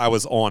while I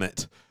was on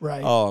it.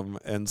 Right.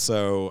 And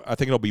so I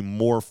think it'll be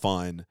more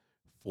fun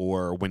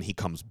for when he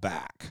comes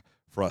back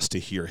for us to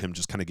hear him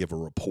just kind of give a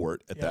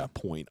report at that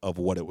point of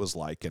what it was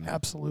like and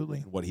absolutely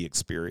what he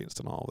experienced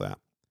and all of that.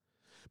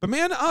 But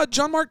man,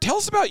 John Mark, tell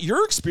us about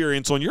your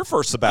experience on your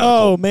first sabbatical.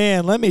 Oh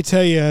man, let me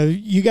tell you,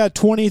 you got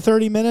 20,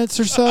 30 minutes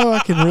or so?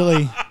 I can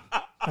really,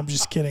 I'm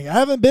just kidding. I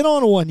haven't been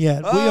on one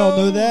yet. We all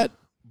know that.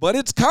 But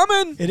it's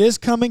coming. It is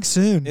coming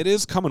soon. It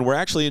is coming. We're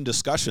actually in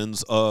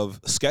discussions of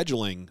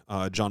scheduling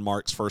John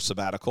Mark's first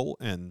sabbatical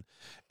and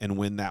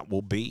when that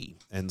will be.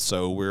 And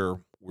so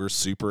we're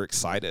super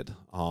excited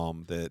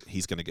that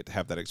he's going to get to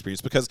have that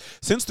experience because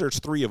since there's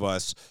 3 of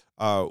us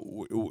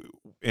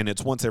and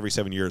it's once every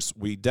 7 years,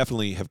 we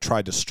definitely have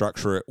tried to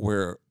structure it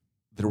where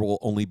there will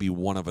only be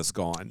one of us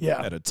gone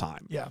at a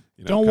time. Yeah.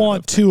 Don't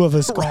want 2 of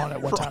us gone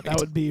at one time. That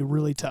would be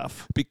really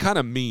tough. Be kind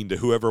of mean to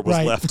whoever was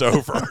left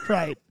over.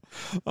 Right.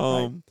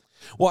 Well,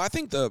 I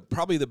think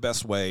probably the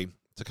best way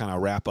to kind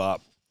of wrap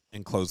up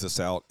and close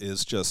this out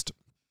is just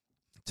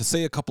to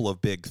say a couple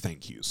of big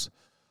thank yous,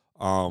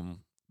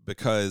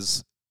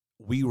 because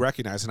we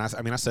recognize, and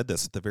I said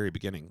this at the very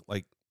beginning,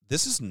 like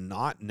this is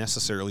not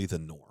necessarily the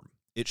norm.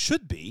 It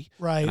should be,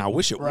 right? And I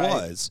wish it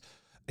was.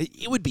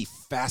 It would be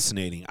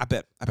fascinating. I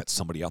bet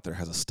somebody out there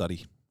has a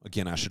study.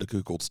 Again, I should have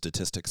Googled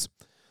statistics.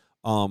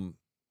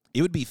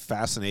 It would be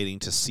fascinating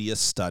to see a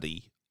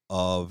study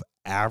of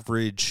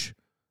average,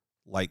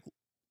 like,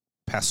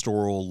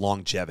 pastoral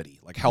longevity,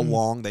 like how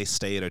long they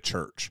stay at a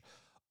church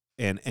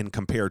and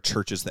compare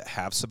churches that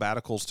have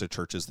sabbaticals to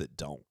churches that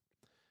don't.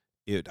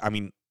 I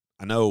mean,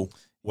 I know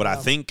what I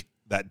think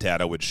that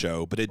data would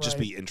show, but it'd just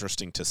be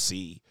interesting to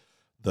see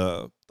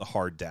the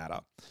hard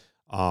data.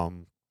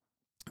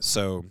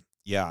 So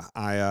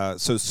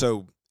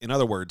in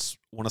other words,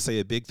 I want to say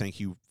a big thank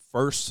you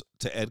first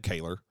to Ed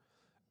Kaler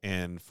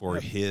and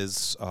for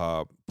his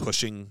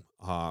pushing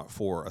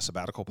for a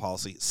sabbatical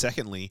policy.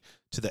 Secondly,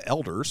 to the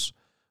elders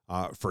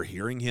for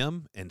hearing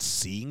him and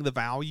seeing the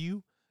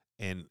value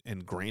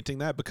and granting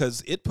that,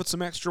 because it puts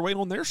some extra weight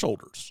on their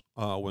shoulders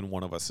when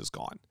one of us is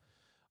gone.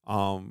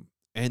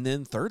 And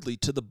then thirdly,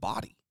 to the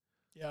body.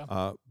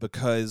 Yeah.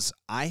 Because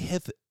I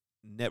have,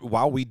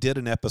 while we did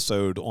an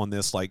episode on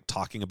this, like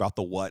talking about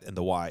the what and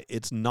the why,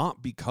 it's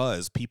not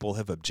because people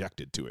have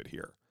objected to it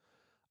here.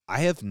 I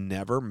have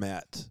never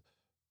met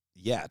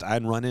yet. I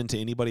hadn't run into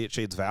anybody at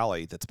Shades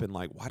Valley that's been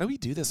like, why do we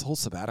do this whole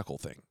sabbatical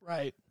thing?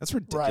 Right. That's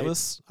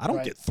ridiculous. Right. I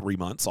don't get 3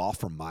 months off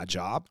from my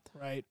job.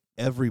 Right.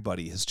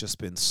 Everybody has just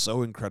been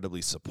so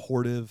incredibly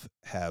supportive,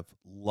 have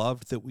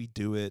loved that we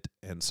do it.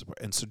 And so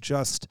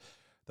just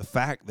the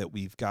fact that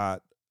we've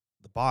got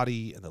the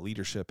body and the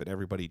leadership and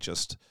everybody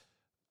just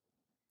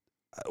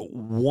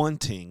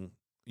wanting,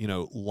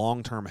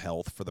 long-term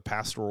health for the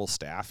pastoral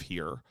staff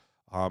here,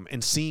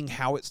 and seeing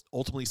how it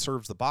ultimately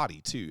serves the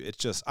body too. It's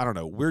just, I don't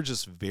know, we're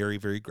just very,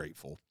 very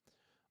grateful,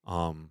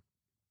 and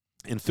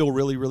feel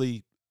really,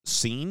 really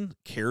seen,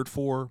 cared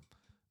for,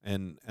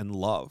 and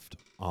loved,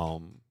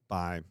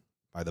 by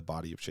the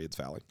body of Shades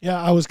Valley.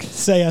 Yeah, I was going to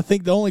say, I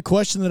think the only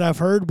question that I've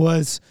heard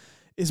was,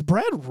 is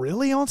Brad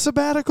really on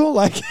sabbatical?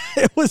 Like,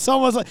 it was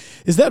almost like,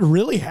 is that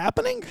really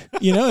happening?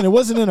 And it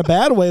wasn't in a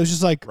bad way. It was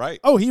just like, right.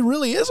 Oh, he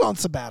really is on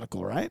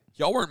sabbatical, right?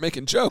 Y'all weren't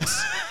making jokes.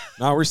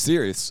 No, we're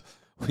serious.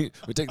 We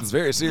take this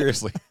very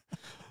seriously.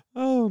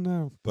 Oh,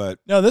 no. But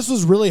no, this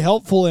was really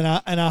helpful, and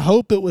I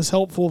hope it was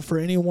helpful for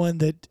anyone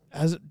that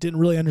didn't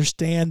really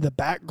understand the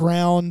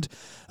background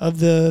of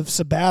the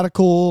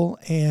sabbatical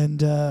and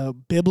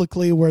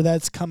biblically where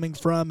that's coming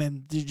from,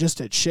 and just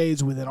at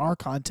Shades within our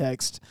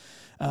context,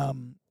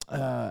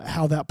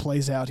 how that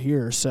plays out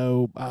here.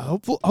 So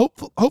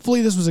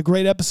hopefully this was a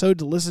great episode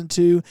to listen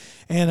to.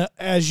 And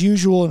as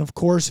usual, and of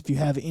course, if you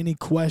have any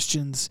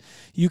questions,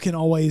 you can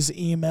always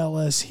email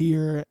us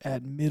here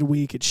at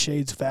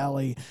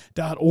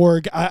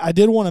midweek@shadesvalley.org. I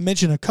did want to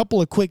mention a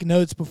couple of quick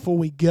notes before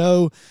we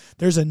go.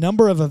 There's a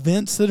number of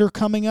events that are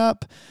coming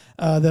up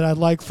that I'd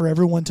like for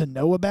everyone to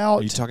know about.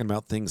 Are you talking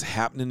about things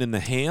happening in the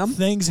Ham?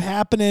 Things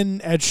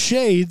happening at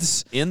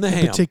Shades. In the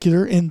Ham. In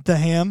particular, in the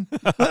Ham.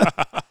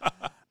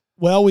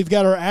 Well, we've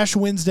got our Ash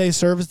Wednesday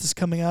service that's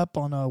coming up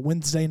on a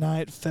Wednesday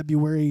night,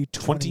 February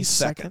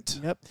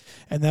 22nd. Yep.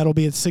 And that'll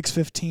be at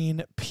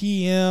 6:15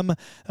 p.m.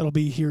 That'll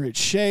be here at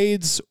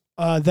Shades.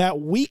 That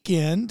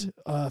weekend,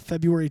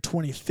 February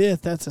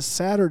 25th, that's a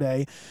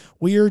Saturday,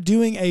 we are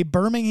doing a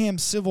Birmingham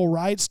Civil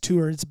Rights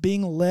Tour. It's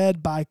being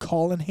led by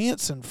Colin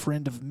Hanson,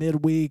 friend of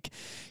Midweek.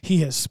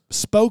 He has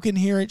spoken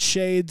here at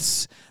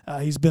Shades.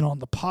 He's been on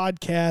the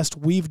podcast.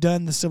 We've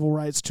done the Civil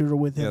Rights Tour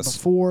with him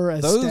before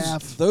as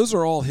staff. Those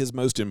are all his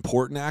most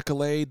important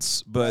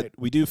accolades, but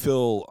we do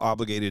feel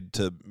obligated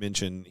to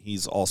mention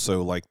he's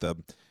also like the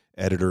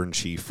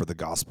editor-in-chief for the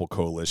Gospel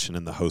Coalition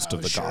and the host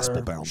of the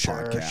Gospel Bound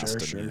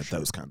podcast and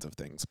those kinds of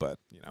things. But,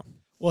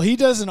 Well, he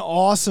does an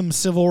awesome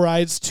civil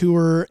rights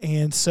tour,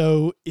 and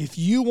so if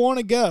you want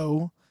to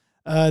go,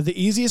 the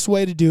easiest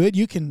way to do it,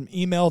 you can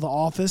email the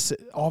office at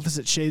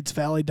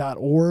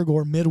shadesvalley.org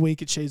or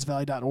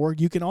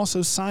midweek@shadesvalley.org. You can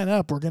also sign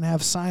up. We're going to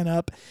have sign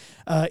up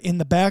in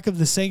the back of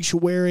the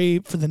sanctuary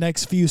for the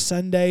next few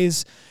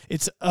Sundays.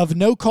 It's of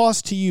no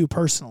cost to you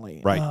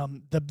personally. Right.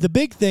 The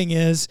big thing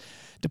is,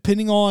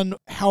 depending on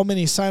how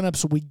many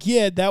signups we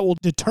get, that will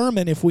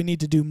determine if we need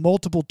to do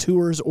multiple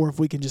tours or if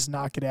we can just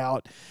knock it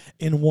out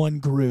in one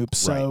group.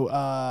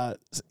 So,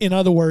 in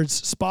other words,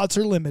 spots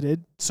are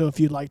limited. So if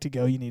you'd like to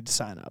go, you need to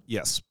sign up.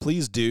 Yes,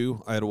 please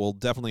do. It will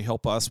definitely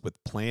help us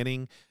with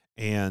planning.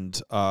 And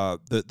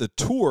the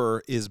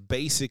tour is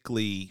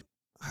basically,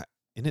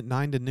 isn't it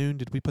 9 to noon?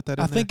 Did we put that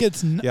in there? I think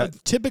it's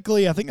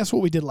typically, I think that's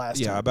what we did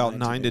last time. Yeah, about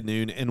 9 to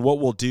noon. And what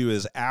we'll do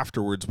is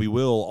afterwards, we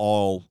will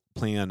all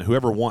plan,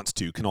 whoever wants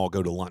to can all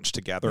go to lunch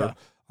together,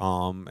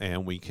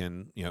 and we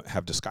can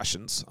have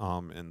discussions,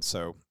 and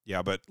so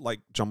but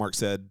like John Mark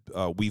said,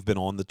 we've been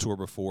on the tour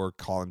before.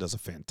 Colin does a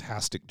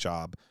fantastic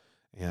job,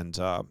 and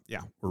we're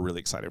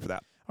really excited for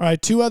that. All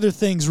right, 2 other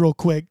things real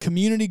quick.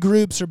 Community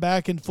groups are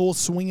back in full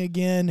swing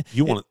again.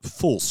 You want it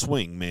full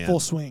swing, man. Full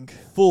swing.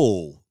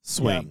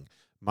 Yeah.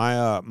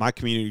 My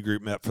community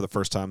group met for the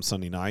first time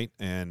Sunday night,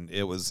 and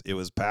it was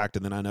packed.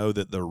 And then I know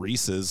that the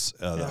Reese's,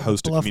 the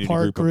host of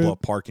community group at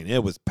Bluff Park, and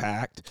it was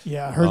packed.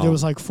 Yeah, I heard there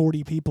was like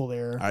 40 people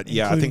there. I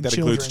think that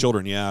includes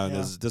children. Yeah.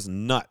 This is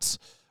nuts.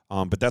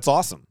 But that's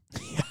awesome.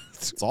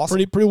 It's awesome.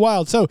 Pretty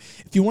wild. So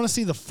if you want to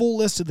see the full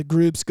list of the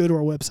groups, go to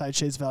our website,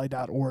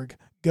 shadesvalley.org.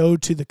 Go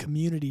to the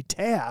community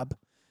tab,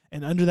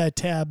 And under that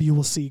tab, you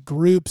will see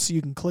groups.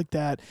 You can click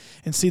that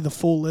and see the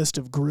full list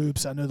of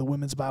groups. I know the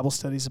women's Bible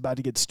study is about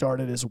to get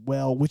started as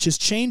well, which has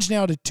changed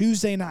now to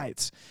Tuesday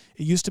nights.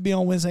 It used to be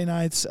on Wednesday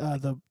nights,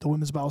 the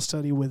women's Bible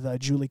study with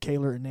Julie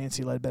Kaler and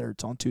Nancy Ledbetter.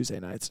 It's on Tuesday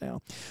nights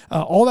now.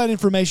 All that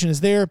information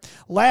is there.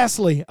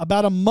 Lastly,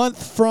 about a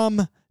month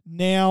from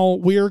now,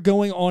 we are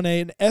going on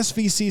an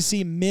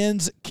SVCC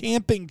men's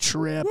camping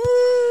trip. Woo!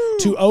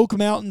 To Oak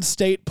Mountain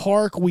State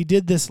Park. We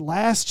did this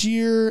last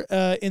year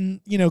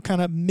in,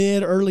 kind of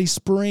early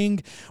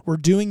spring. We're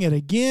doing it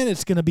again.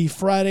 It's going to be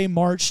Friday,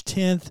 March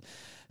 10th,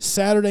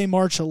 Saturday,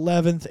 March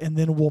 11th, and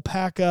then we'll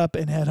pack up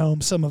and head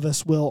home. Some of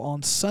us will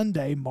on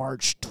Sunday,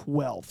 March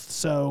 12th.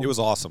 So it was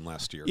awesome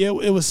last year.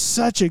 It was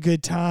such a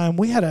good time.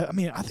 We had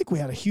I think we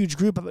had a huge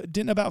group of,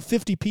 about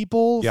 50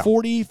 people, yeah.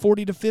 40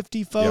 to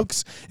 50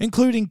 folks,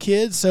 including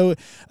kids. So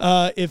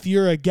if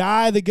you're a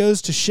guy that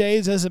goes to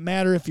Shades, doesn't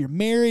matter if you're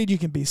married, you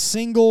can be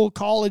single,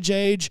 college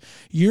age,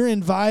 you're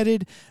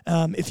invited.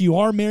 If you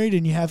are married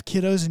and you have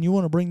kiddos and you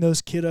want to bring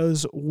those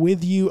kiddos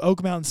with you,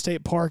 Oak Mountain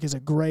State Park is a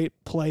great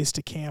place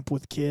to camp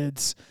with kids.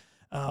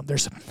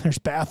 There's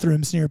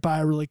bathrooms nearby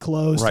really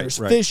close. Right, there's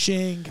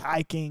fishing,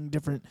 hiking,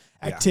 different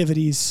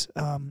activities.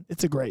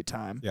 It's a great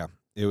time. Yeah,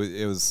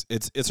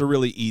 it's a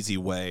really easy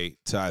way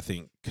to, I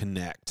think,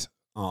 connect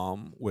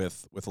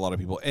with a lot of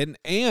people.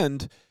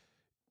 And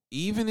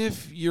even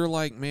if you're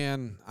like,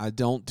 man, I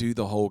don't do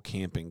the whole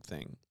camping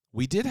thing.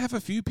 We did have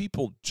a few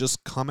people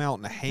just come out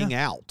and hang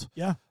out.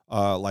 Yeah.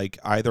 Like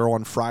either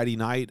on Friday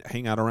night,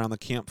 hang out around the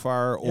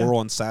campfire, or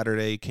on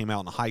Saturday, came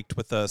out and hiked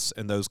with us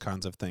and those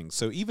kinds of things.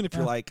 So even if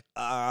you're like,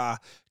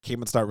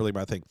 camping's not really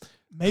my thing.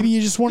 Maybe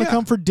you just want to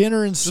come for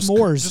dinner and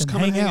s'mores just and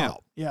come hang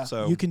out. Yeah,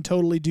 so you can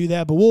totally do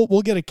that. But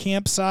we'll get a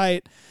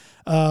campsite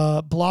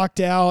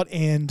blocked out.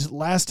 And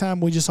last time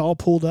we just all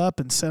pulled up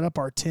and set up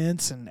our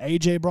tents, and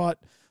AJ brought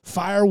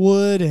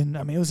firewood, and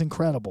it was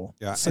incredible.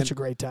 Yeah, such a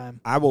great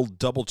time. I will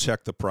double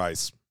check the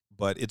price,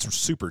 but it's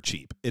super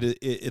cheap.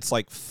 It's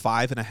like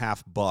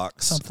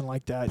 $5.50, something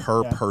like that,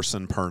 per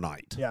person per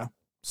night. Yeah,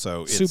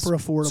 so it's super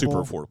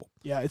affordable.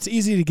 Yeah, it's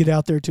easy to get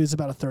out there too. It's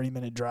about a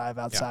 30-minute drive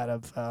outside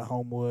of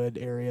Homewood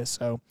area.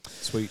 So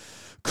sweet.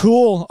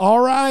 Cool. All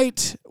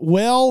right.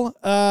 Well,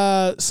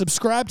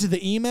 subscribe to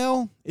the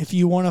email if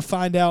you want to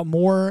find out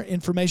more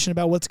information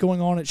about what's going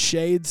on at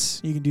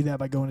Shades. You can do that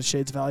by going to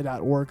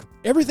shadesvalley.org.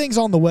 Everything's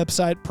on the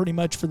website pretty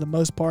much for the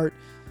most part.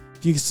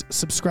 If you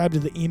subscribe to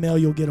the email,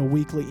 you'll get a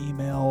weekly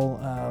email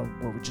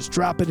where we just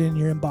drop it in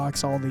your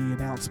inbox, all the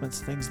announcements,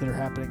 things that are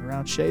happening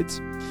around Shades.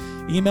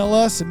 Email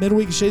us at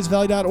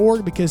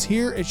midweek@shadesvalley.org, because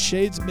here at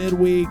Shades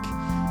Midweek,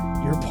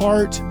 you're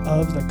part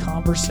of the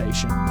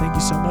conversation. Thank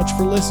you so much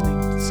for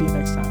listening. See you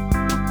next time.